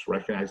one has to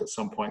recognize at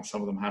some point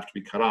some of them have to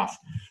be cut off.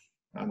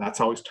 And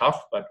that's always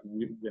tough, but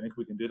we think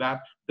we can do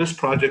that. This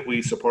project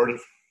we supported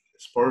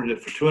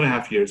it for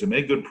 2.5 years and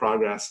made good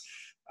progress.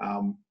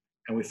 And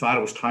we thought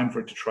it was time for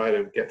it to try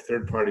to get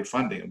third-party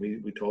funding. And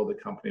we told the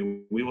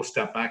company, we will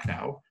step back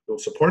now. We'll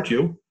support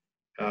you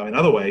in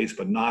other ways,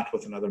 but not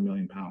with another £1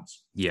 million.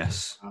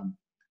 Yes.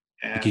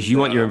 Because you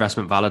want your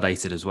investment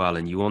validated as well,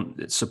 and you want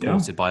it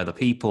supported by other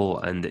people,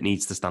 and it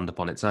needs to stand up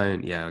on its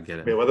own. Yeah, I get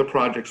it. We have other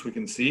projects we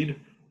can seed.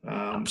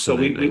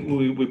 Absolutely. So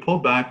we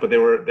pulled back, but the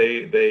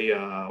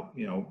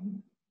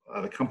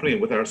company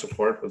with our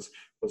support was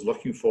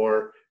looking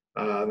for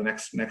the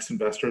next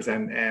investors,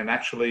 and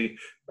actually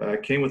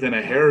came within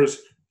a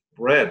hair's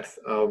breadth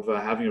of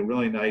having a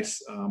really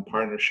nice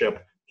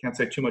partnership. Can't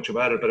say too much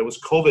about it, but it was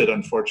COVID,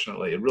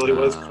 unfortunately. It really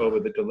was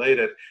COVID that delayed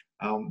it.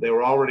 They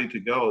were all ready to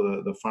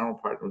go. The pharma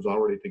partner was all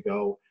ready to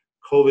go.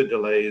 COVID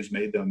delays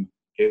gave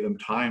them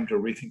time to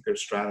rethink their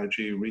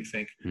strategy,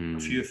 rethink a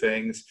few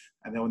things.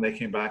 And then when they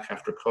came back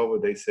after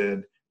COVID, they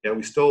said, yeah,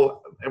 we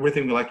still,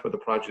 everything we liked about the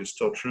project is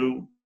still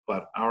true,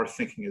 but our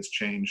thinking has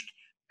changed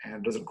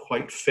and doesn't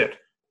quite fit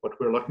what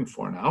we're looking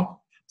for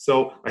now.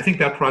 So I think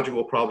that project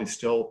will probably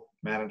still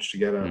manage to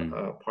get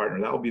a partner.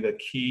 That will be the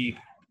key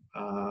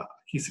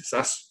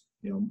success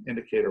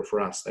indicator for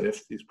us, that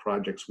if these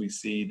projects we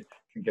seed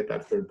can get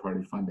that third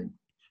party funding.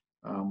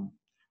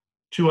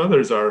 Two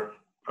others are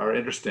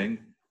interesting.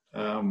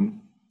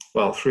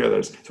 Well, three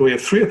others. So we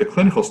have three at the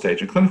clinical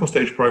stage, and clinical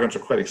stage programs are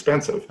quite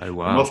expensive. Oh,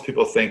 wow. And most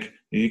people think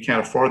you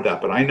can't afford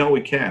that, but I know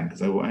we can,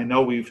 because I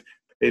know we've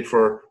paid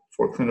for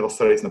clinical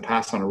studies in the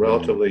past on a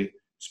relatively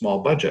small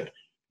budget.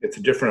 It's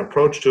a different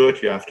approach to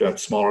it. You have to have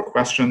smaller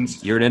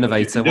questions. You're an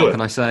innovator. What can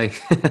I say?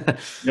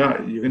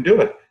 Yeah, you can do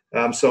it.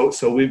 So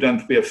we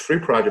have three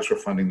projects we're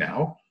funding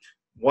now.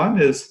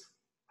 One is,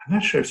 I'm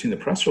not sure I've seen the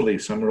press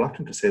release, so I'm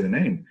reluctant to say the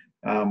name.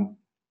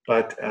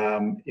 But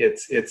it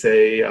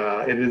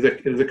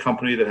is a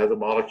company that has a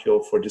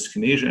molecule for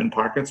dyskinesia in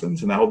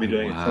Parkinson's, and that will be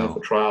doing a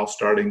clinical trial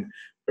starting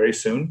very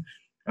soon.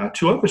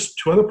 Two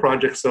other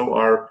projects, though,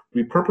 are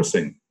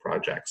repurposing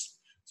projects.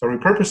 So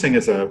repurposing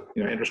is a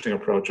interesting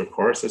approach. Of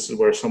course, this is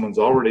where someone's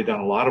already done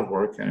a lot of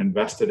work and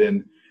invested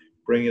in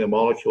bringing the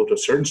molecule to a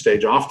certain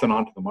stage, often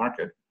onto the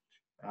market,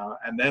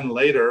 and then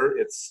later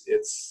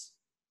it's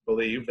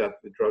believed that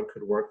the drug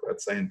could work,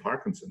 let's say, in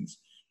Parkinson's.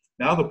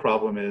 Now the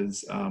problem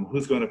is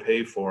who's going to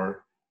pay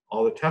for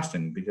all the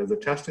testing, because the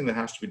testing that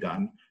has to be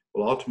done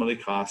will ultimately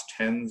cost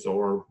tens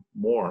or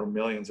more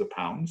millions of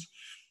pounds.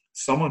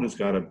 Someone has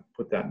got to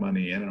put that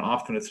money in, and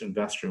often it's an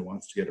investor who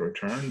wants to get a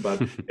return.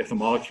 But if the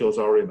molecule is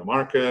already in the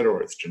market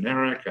or it's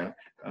generic,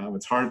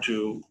 it's hard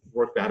to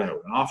work that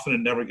out, and often it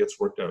never gets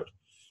worked out.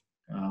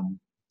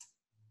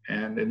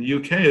 And in the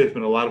UK, there's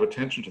been a lot of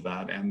attention to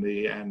that, and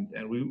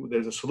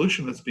there's a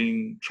solution that's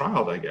being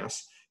trialed, I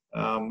guess.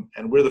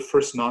 And we're the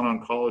first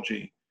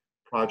non-oncology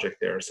project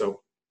there.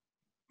 So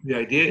the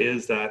idea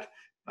is that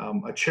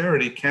a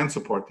charity can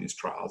support these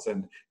trials,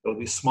 and it'll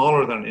be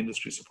smaller than an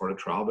industry-supported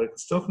trial, but it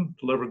still can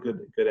deliver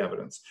good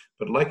evidence.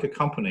 But like a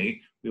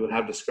company, we would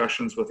have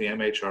discussions with the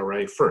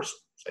MHRA first.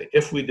 Say,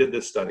 if we did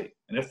this study,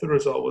 and if the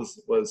result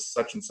was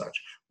such and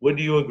such, would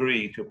you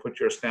agree to put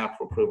your stamp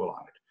of approval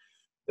on it?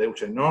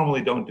 Which I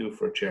normally don't do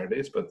for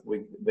charities, but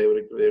they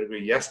would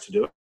agree yes to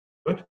do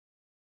it.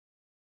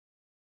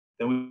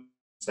 Then we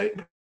say,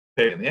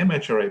 and the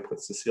MHRA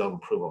puts the seal of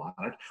approval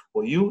on it.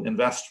 Will you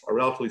invest a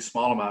relatively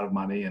small amount of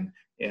money in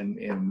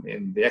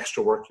the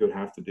extra work you would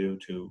have to do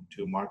to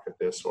market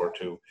this or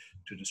to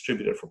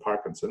distribute it for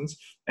Parkinson's?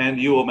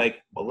 And you will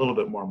make a little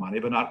bit more money,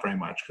 but not very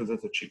much, because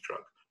it's a cheap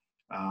drug.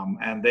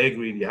 And they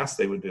agreed yes,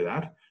 they would do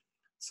that.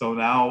 So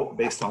now,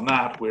 based on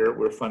that,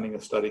 we're funding a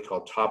study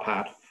called Top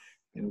Hat,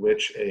 in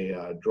which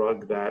a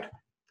drug that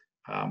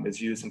is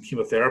used in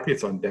chemotherapy.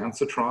 It's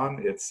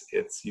ondansetron.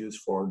 It's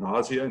used for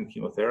nausea and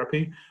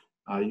chemotherapy,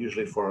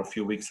 usually for a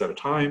few weeks at a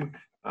time.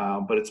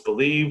 But it's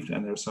believed,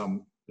 and there's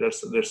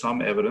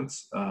some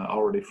evidence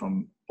already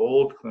from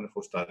old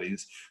clinical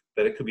studies,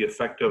 that it could be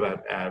effective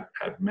at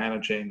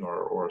managing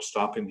or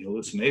stopping the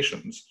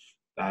hallucinations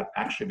that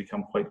actually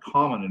become quite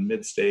common in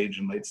mid-stage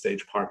and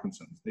late-stage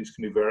Parkinson's. These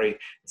can be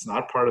it's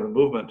not part of the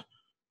movement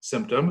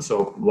symptom,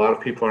 so a lot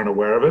of people aren't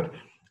aware of it.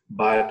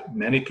 But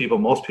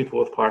most people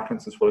with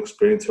Parkinson's will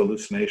experience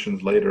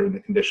hallucinations later in the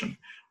condition.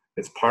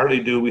 It's partly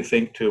due, we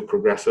think, to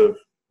progressive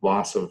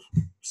loss of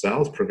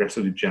cells,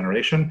 progressive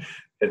degeneration.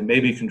 It may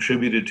be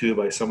contributed to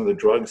by some of the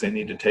drugs they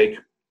need to take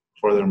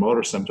for their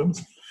motor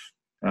symptoms.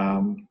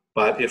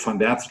 But if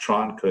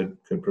ondansetron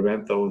could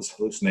prevent those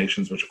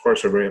hallucinations, which of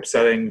course are very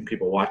upsetting,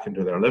 people walk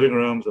into their living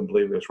rooms and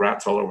believe there's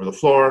rats all over the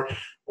floor,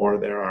 or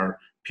there are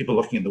people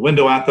looking in the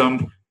window at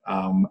them,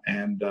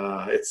 and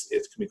it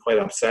can be quite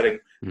upsetting,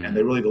 and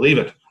they really believe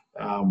it.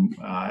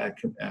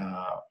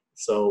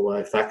 So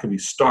if that could be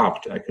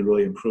stopped, it could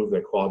really improve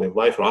their quality of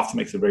life. It often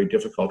makes it very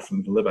difficult for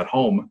them to live at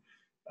home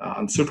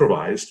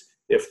unsupervised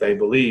if they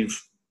believe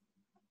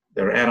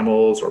there are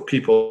animals or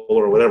people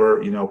or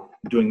whatever,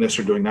 doing this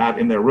or doing that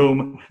in their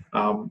room.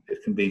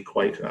 It can be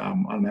quite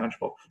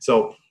unmanageable.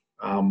 So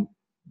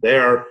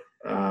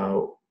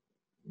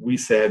we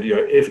said,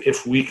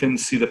 if we can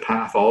see the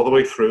path all the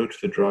way through to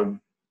the drug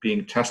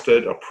being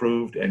tested,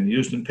 approved, and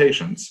used in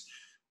patients,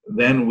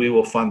 then we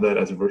will fund that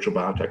as a virtual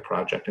biotech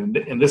project. And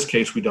in this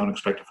case, we don't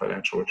expect a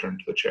financial return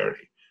to the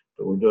charity,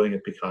 but we're doing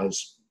it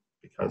because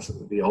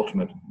the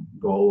ultimate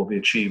goal will be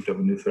achieved of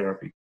a new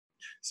therapy.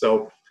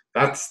 So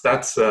that's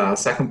a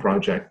second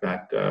project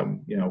that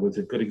was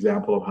a good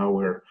example of how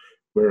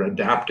we're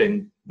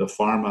adapting the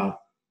pharma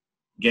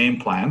game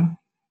plan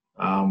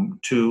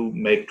to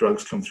make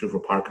drugs come through for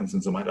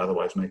Parkinson's that might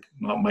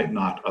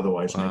not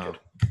otherwise make it.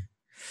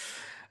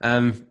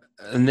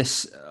 And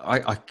this,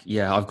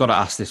 I've got to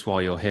ask this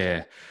while you're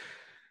here.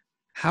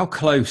 How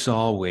close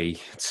are we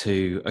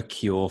to a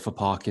cure for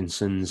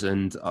Parkinson's?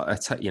 And I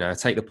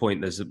take the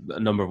point. There's a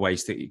number of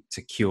ways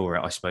to cure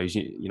it. I suppose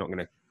you're not going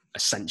to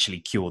essentially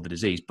cure the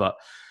disease, but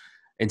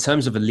in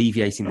terms of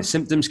alleviating the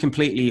symptoms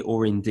completely,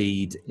 or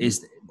indeed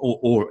is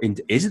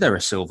there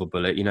a silver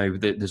bullet? You know,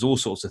 there's all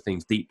sorts of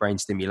things, deep brain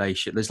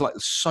stimulation. There's like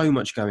so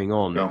much going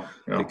on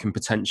that can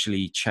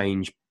potentially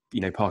change,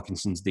 you know,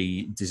 Parkinson's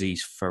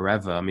disease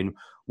forever. I mean,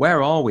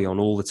 where are we on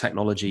all the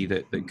technology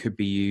that could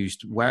be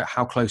used?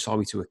 How close are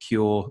we to a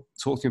cure?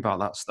 Talk to me about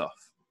that stuff.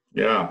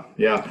 Yeah.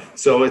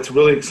 So it's a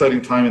really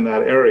exciting time in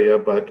that area,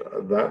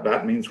 but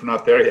that means we're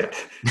not there yet.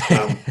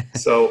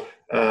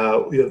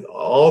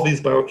 All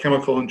these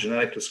biochemical and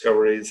genetic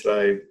discoveries that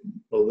I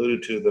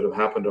alluded to that have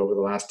happened over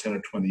the last 10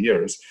 or 20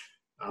 years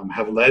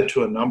have led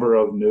to a number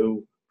of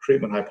new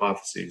treatment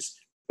hypotheses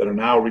that are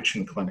now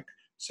reaching the clinic.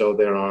 So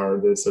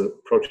there's a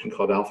protein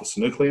called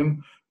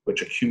alpha-synuclein,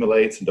 which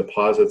accumulates and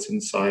deposits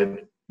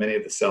inside many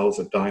of the cells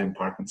that die in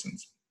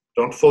Parkinson's.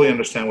 Don't fully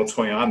understand what's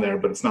going on there,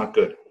 but it's not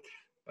good.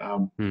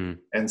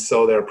 And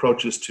so there are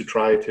approaches to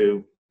try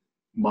to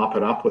mop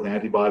it up with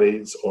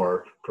antibodies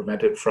or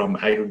prevent it from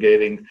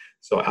aggregating.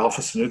 So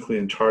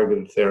alpha-synuclein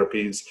targeted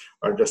therapies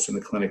are just in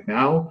the clinic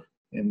now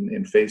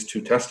in phase 2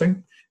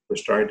 testing. We're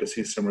starting to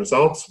see some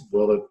results.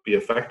 Will it be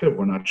effective?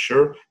 We're not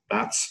sure.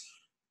 That's,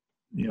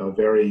 you know, a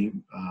very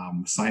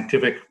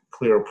scientific,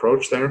 clear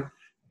approach there.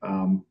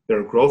 There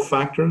are growth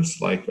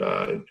factors like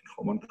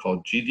one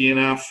called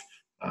GDNF,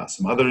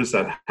 some others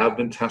that have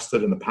been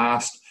tested in the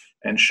past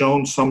and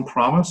shown some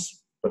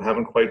promise, but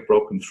haven't quite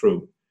broken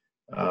through.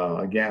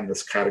 Again,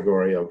 this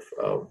category of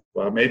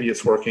maybe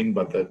it's working,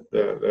 but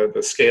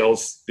the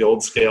scales, the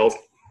old scales,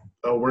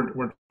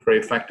 weren't very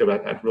effective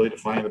at really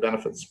defining the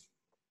benefits.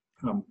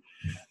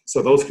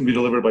 So those can be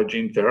delivered by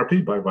gene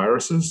therapy, by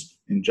viruses,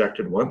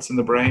 injected once in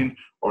the brain,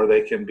 or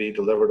they can be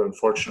delivered,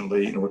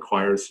 unfortunately,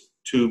 requires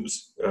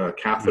tubes,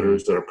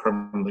 catheters that are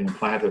permanently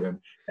implanted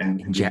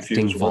and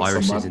injecting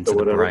viruses into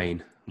the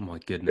brain. Oh my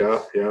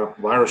goodness. Yeah.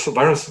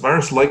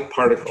 Virus-like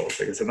particles,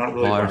 because they're not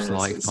really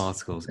virus-like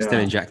particles. It's still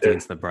injecting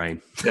into the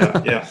brain.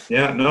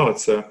 Yeah. No,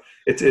 it's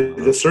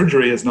the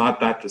surgery is not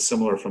that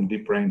dissimilar from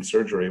deep brain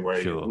surgery,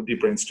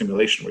 deep brain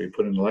stimulation, where you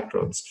put in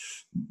electrodes.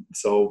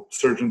 So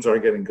surgeons are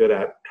getting good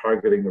at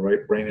targeting the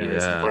right brain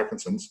areas in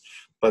Parkinson's,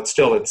 but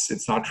still,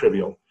 it's not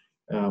trivial.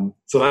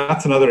 So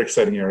that's another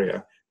exciting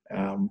area.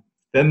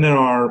 Then there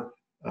are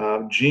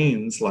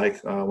genes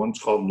like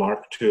one's called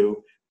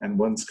LRRK2 and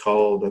one's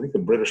called, I think the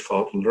British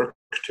call it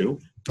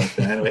LRRK2, but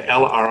anyway,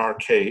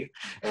 LRRK.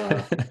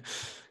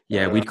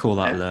 We'd call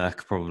that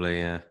LRRK probably,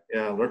 yeah.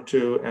 Yeah,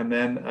 LRRK2, and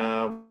then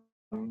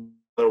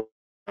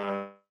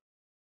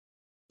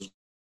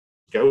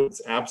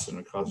it's absent.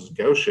 It causes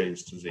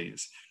Gaucher's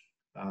disease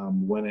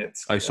when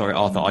it's. Oh, sorry,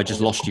 Arthur, I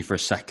just lost you for a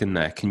second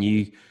there. Can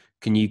you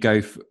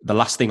go? The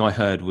last thing I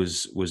heard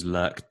was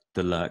LRRK,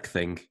 the LRRK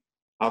thing.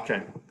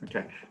 Okay.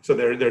 So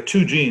there are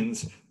two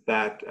genes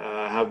that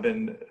have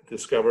been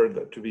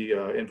discovered to be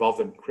involved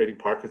in creating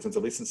Parkinson's,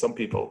 at least in some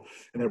people.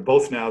 And they're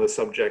both now the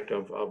subject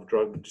of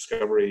drug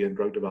discovery and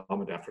drug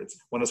development efforts.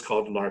 One is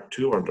called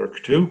LRRK2 or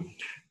LRRK2.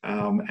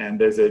 And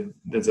there's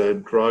a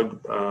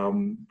drug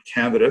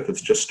candidate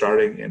that's just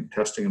starting in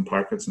testing in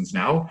Parkinson's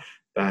now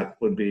that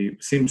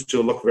seems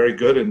to look very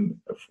good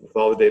with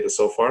all the data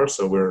so far.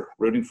 So we're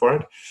rooting for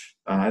it.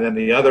 And then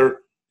the other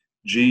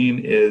gene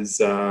is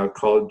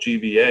called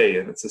GBA,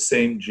 and it's the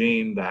same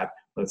gene that,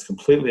 when it's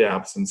completely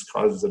absent,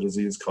 causes a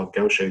disease called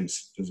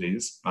Gaucher's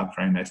disease. Not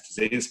very nice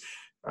disease.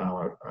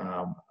 But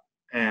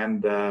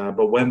when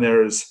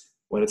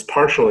it's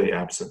partially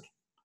absent,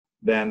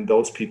 then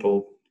those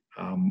people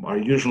are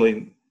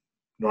usually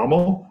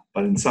normal,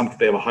 but in some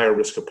they have a higher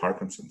risk of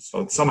Parkinson's. So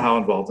it's somehow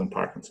involved in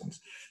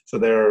Parkinson's. So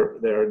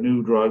there are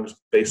new drugs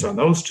based on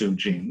those two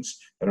genes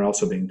that are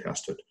also being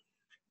tested.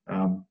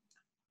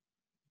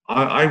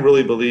 I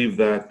really believe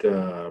that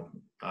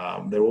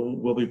there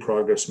will be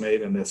progress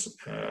made in this,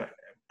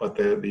 but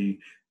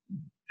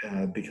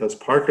because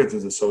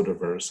Parkinson's is so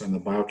diverse and the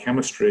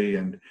biochemistry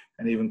and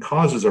even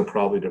causes are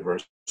probably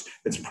diverse,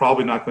 it's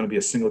probably not going to be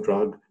a single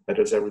drug that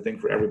does everything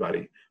for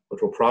everybody.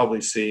 What we'll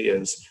probably see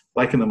is,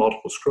 like in the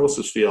multiple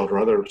sclerosis field or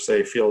other,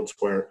 say, fields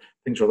where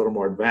things are a little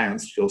more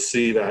advanced, you'll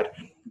see that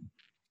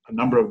a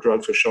number of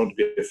drugs are shown to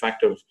be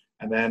effective,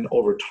 and then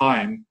over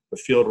time, the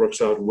field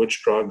works out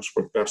which drugs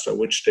work best at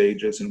which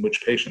stages and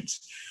which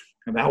patients.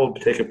 And that will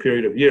take a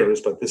period of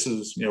years, but this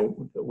is,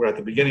 we're at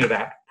the beginning of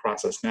that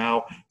process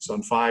now. So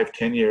in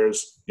 5-10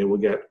 years, we'll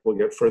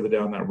get further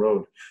down that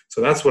road.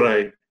 So that's what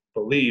I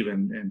believe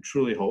and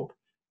truly hope.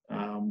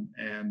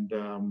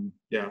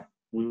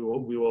 We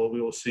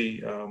will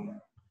see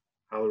how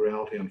the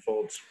reality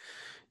unfolds.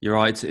 You're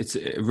right.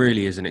 It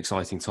really is an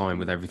exciting time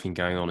with everything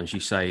going on. As you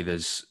say,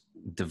 there's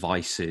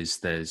devices,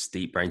 there's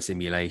deep brain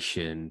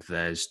stimulation,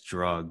 there's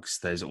drugs,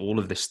 there's all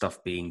of this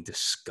stuff being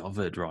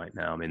discovered right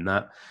now. I mean,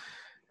 that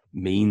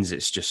means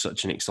it's just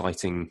such an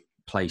exciting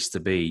place to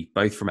be,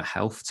 both from a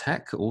health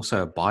tech,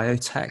 also a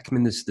biotech. I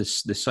mean,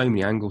 there's so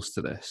many angles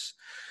to this.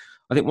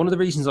 I think one of the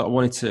reasons that I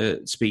wanted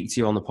to speak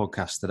to you on the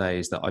podcast today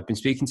is that I've been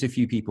speaking to a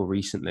few people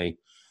recently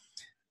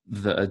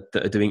that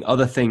are doing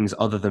other things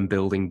other than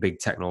building big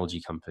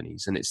technology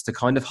companies. And it's to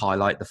kind of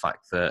highlight the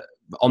fact that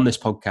on this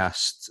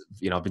podcast,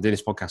 I've been doing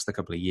this podcast a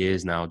couple of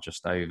years now,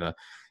 just over.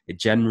 It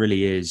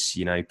generally is,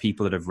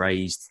 people that have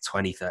raised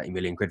 20, 30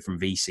 million quid from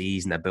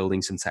VCs, and they're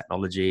building some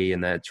technology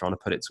and they're trying to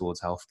put it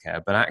towards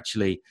healthcare. But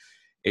actually,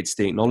 it's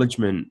the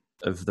acknowledgement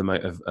of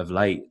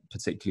late,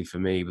 particularly for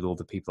me, with all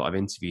the people that I've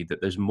interviewed,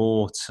 that there's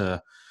more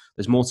to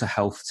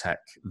health tech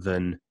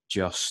than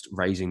just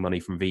raising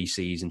money from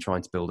VCs and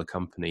trying to build a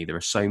company. There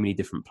are so many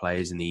different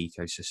players in the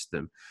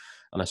ecosystem.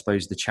 And I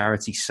suppose the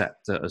charity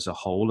sector as a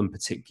whole, and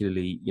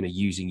particularly,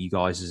 using you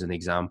guys as an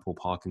example,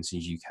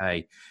 Parkinson's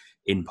UK,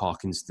 in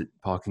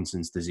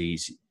Parkinson's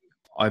disease,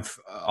 I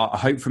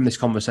hope from this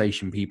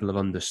conversation people have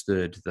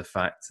understood the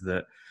fact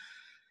that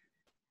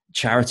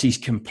charities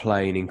can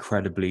play an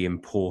incredibly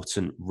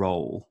important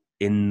role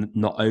in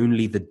not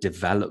only the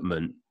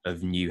development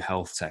of new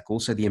health tech,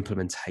 also the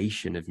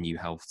implementation of new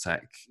health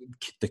tech,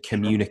 the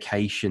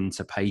communication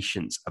to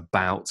patients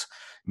about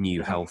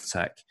new health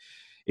tech.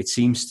 It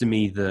seems to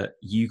me that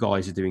you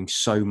guys are doing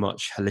so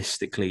much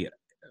holistically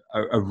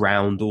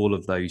around all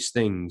of those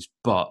things.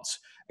 But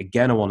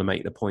again, I want to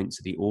make the point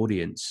to the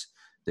audience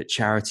that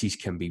charities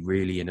can be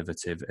really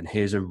innovative. And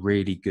here's a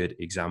really good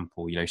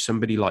example.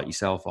 Somebody like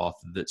yourself,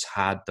 Arthur, that's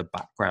had the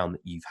background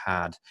that you've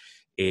had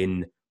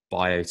in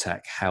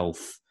biotech,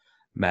 health,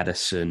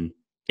 medicine,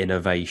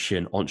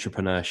 innovation,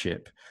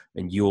 entrepreneurship,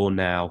 and you're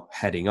now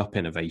heading up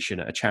innovation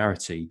at a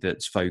charity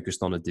that's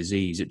focused on a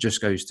disease. It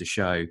just goes to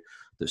show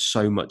that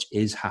so much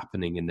is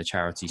happening in the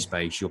charity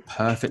space. You're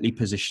perfectly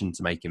positioned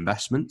to make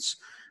investments,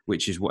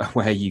 which is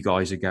where you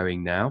guys are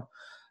going now.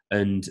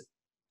 And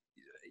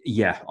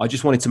yeah, I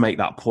just wanted to make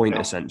that point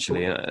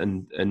essentially.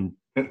 And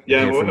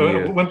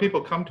when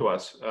people come to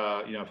us,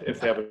 if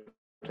they have a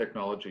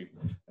technology,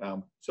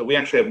 so we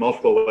actually have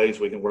multiple ways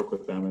we can work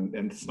with them,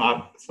 and it's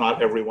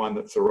not everyone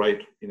that's the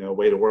right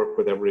way to work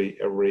with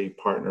every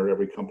partner,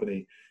 every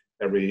company,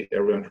 every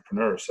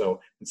entrepreneur. So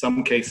in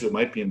some cases it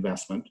might be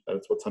investment.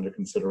 That's what's under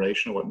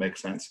consideration, what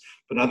makes sense.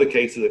 But in other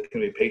cases it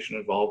can be patient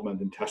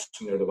involvement in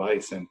testing their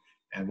device and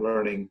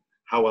learning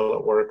how well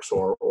it works,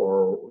 or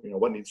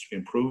what needs to be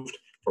improved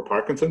for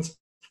Parkinson's.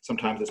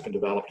 Sometimes it's been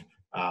developed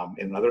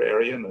in another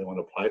area and they want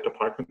to apply it to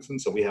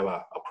Parkinson's. So we have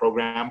a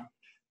program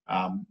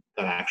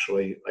that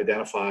actually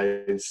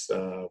identifies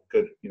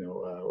good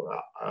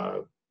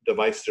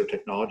devices or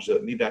technologies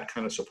that need that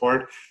kind of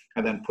support,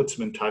 and then puts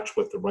them in touch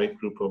with the right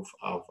group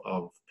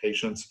of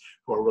patients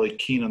who are really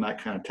keen on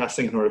that kind of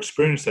testing and who are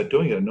experienced at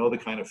doing it and know the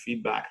kind of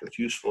feedback that's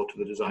useful to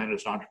the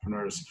designers and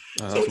entrepreneurs.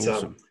 So it's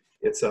awesome.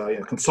 It's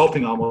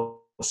consulting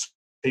almost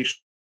patient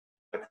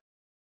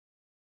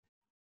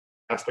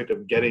aspect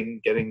of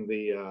getting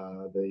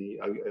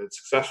the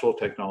successful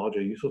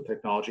technology, useful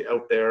technology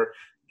out there,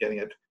 getting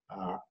it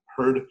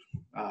heard,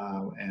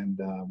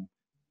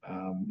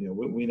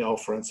 we know,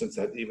 for instance,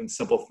 that even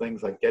simple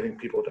things like getting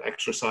people to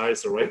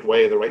exercise the right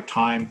way, the right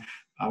time,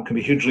 can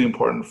be hugely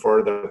important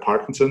for the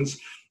Parkinson's.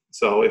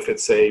 So if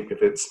it's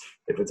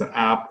an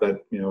app that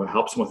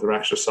helps them with their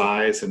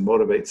exercise and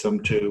motivates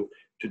them to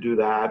do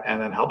that,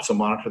 and then helps them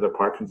monitor their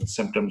Parkinson's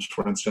symptoms,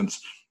 for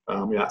instance,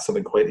 that's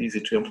something quite easy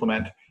to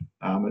implement.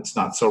 It's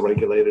not so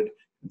regulated,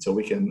 and so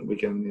we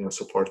can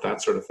support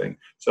that sort of thing.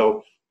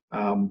 So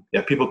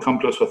people come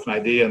to us with an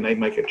idea and they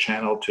make a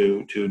channel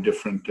to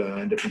different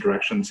in different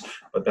directions.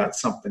 But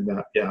that's something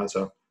that as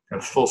a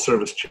kind of full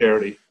service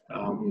charity,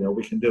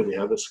 we can do. We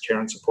have this care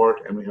and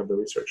support, and we have the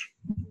research.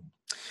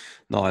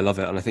 No, I love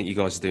it, and I think you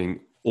guys are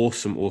doing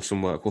awesome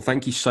work. Well,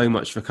 thank you so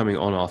much for coming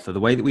on, Arthur. The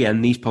way that we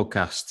end these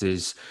podcasts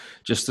is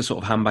just to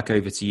sort of hand back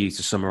over to you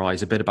to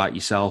summarize a bit about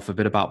yourself, a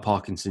bit about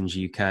Parkinson's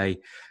UK,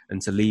 and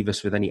to leave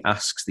us with any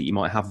asks that you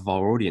might have of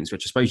our audience,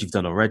 which I suppose you've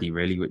done already,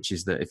 really, which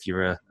is that if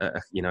you're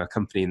a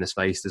company in the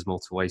space, there's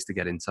multiple ways to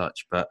get in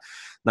touch. But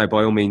no,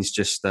 by all means,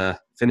 just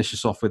finish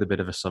us off with a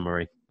bit of a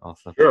summary,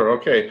 Arthur. Sure.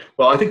 Okay.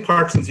 Well, I think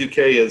Parkinson's UK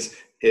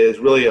is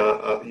really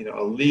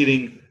a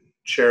leading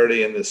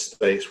charity in this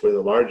space. We're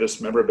the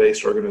largest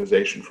member-based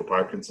organization for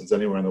Parkinson's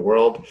anywhere in the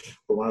world.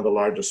 We're one of the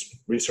largest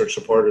research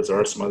supporters. There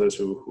are some others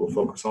who will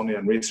focus only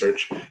on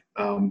research,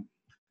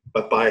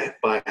 but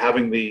by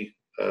having the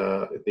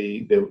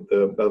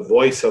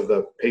voice of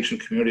the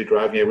patient community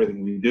driving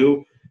everything we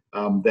do,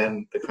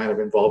 then the kind of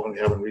involvement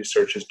we have in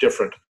research is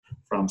different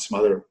from some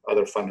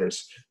other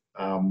funders.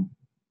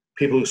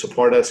 People who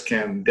support us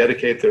can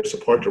dedicate their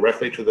support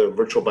directly to the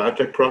virtual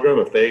biotech program.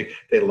 If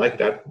they like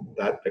that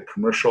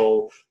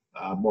commercial,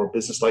 more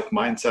business-like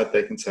mindset,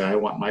 they can say, I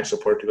want my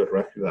support to go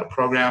directly to that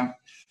program.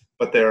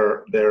 But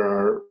there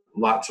are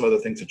lots of other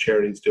things that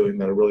charities doing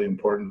that are really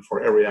important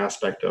for every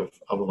aspect of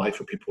the life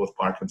of people with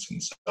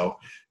Parkinson's. So,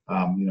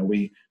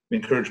 we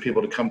encourage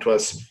people to come to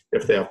us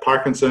if they have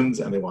Parkinson's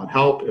and they want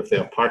help, if they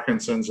have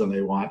Parkinson's and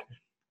they want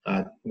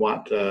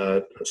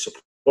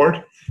support,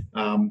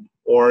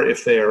 or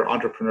if they are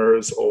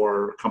entrepreneurs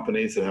or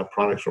companies that have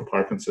products for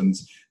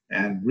Parkinson's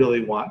and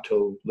really want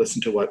to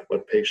listen to what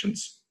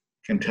patients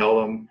can tell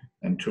them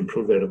and to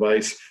improve their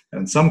device.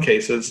 And in some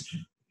cases,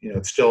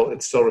 it's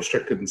still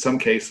restricted. In some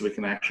cases, we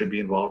can actually be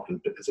involved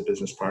as a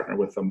business partner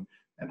with them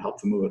and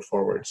help them move it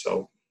forward.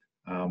 So,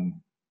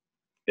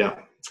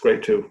 it's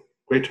great to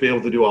be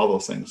able to do all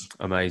those things.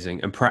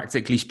 Amazing. And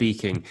practically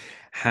speaking,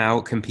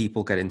 how can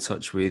people get in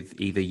touch with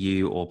either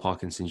you or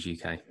Parkinson's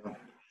UK?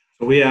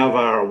 So we have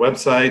our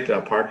website,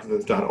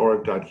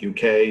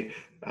 parkinsons.org.uk,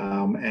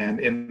 and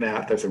in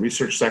that there's a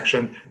research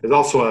section. There's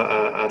also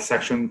a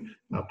section,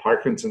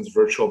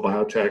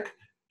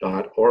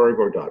 parkinsonsvirtualbiotech.org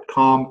or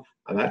 .com,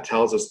 and that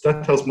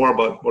tells more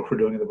about what we're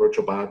doing in the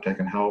virtual biotech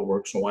and how it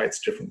works and why it's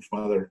different from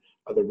other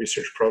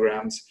research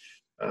programs.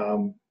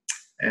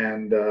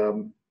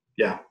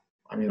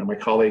 My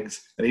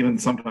colleagues and even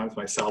sometimes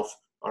myself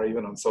are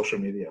even on social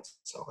media.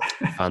 So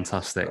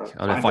fantastic.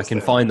 And if I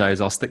can find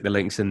those, I'll stick the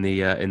links in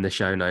the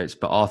show notes.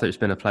 But Arthur, it's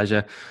been a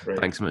pleasure. Great.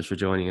 Thanks so much for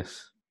joining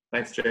us.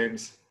 Thanks,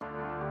 James.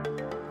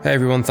 Hey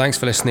everyone, thanks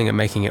for listening and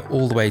making it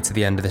all the way to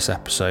the end of this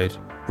episode.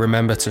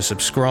 Remember to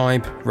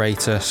subscribe,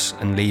 rate us,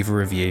 and leave a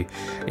review.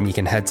 And you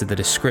can head to the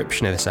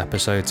description of this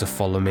episode to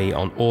follow me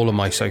on all of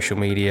my social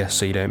media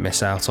so you don't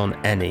miss out on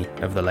any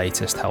of the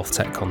latest health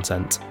tech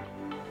content.